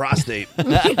Josh's prostate.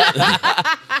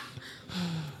 That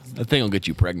thing will get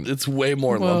you pregnant. It's way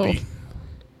more Whoa. lumpy.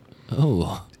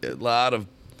 Oh. A lot of.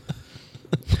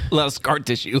 A lot of scar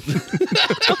tissue. That's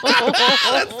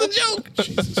the joke.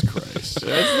 Jesus Christ.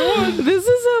 This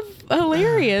is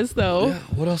hilarious, though. Yeah,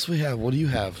 what else we have? What do you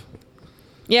have?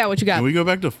 Yeah, what you got? Can we go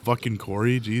back to fucking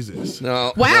Corey? Jesus.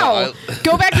 No. Wow. no,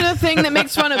 Go back to the thing that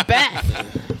makes fun of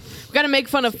Beth. We got to make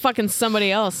fun of fucking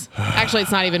somebody else. Actually,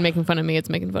 it's not even making fun of me. It's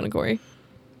making fun of Corey.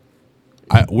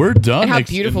 We're done. And how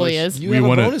beautiful he unless is. You we have a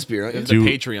wanna bonus beer. Don't you? It's do- a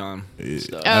Patreon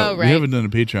stuff. Oh, We right. haven't done a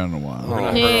Patreon in a while.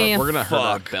 Yeah. We're going to hurt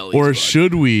our bellies. Or bud.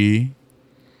 should we?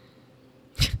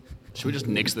 Should we just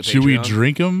nix the Patreon? Should we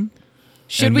drink them?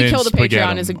 Should we kill the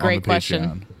Patreon is a great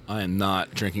question. I am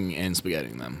not drinking and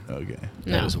spaghetting them. Okay.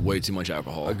 No. That is way too much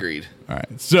alcohol. Agreed. All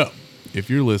right. So, if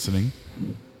you're listening,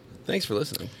 Thanks for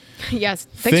listening. Yes.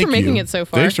 Thanks for making you. it so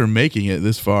far. Thanks for making it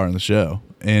this far in the show.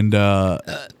 And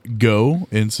go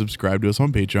and subscribe to us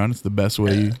on Patreon. It's the best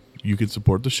way you can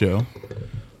support the show,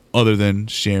 other than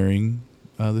sharing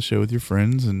the show with your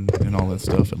friends and all that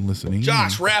stuff and listening.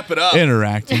 Josh, and wrap it up.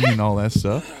 interacting and all that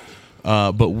stuff.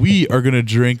 But we are going to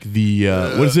drink the,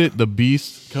 what is it? The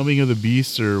Beast, Coming of the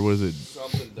Beast, or was it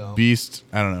Something dumb. Beast?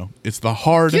 I don't know. It's the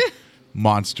hard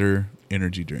Monster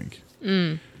energy drink.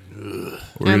 We're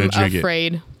going to I'm drink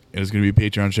afraid. it. And it's going to be a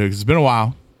Patreon show because it's been a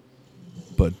while.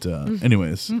 But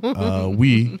anyways,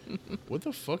 we... What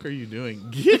the fuck are you doing?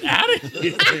 Get out of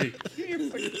here.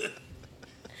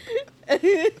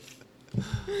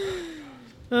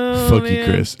 Fuck you,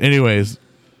 Chris. Anyways,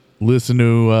 listen to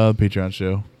Patreon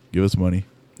show. Give us money.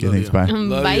 Okay, thanks. Bye.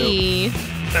 Love Bye.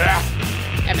 you.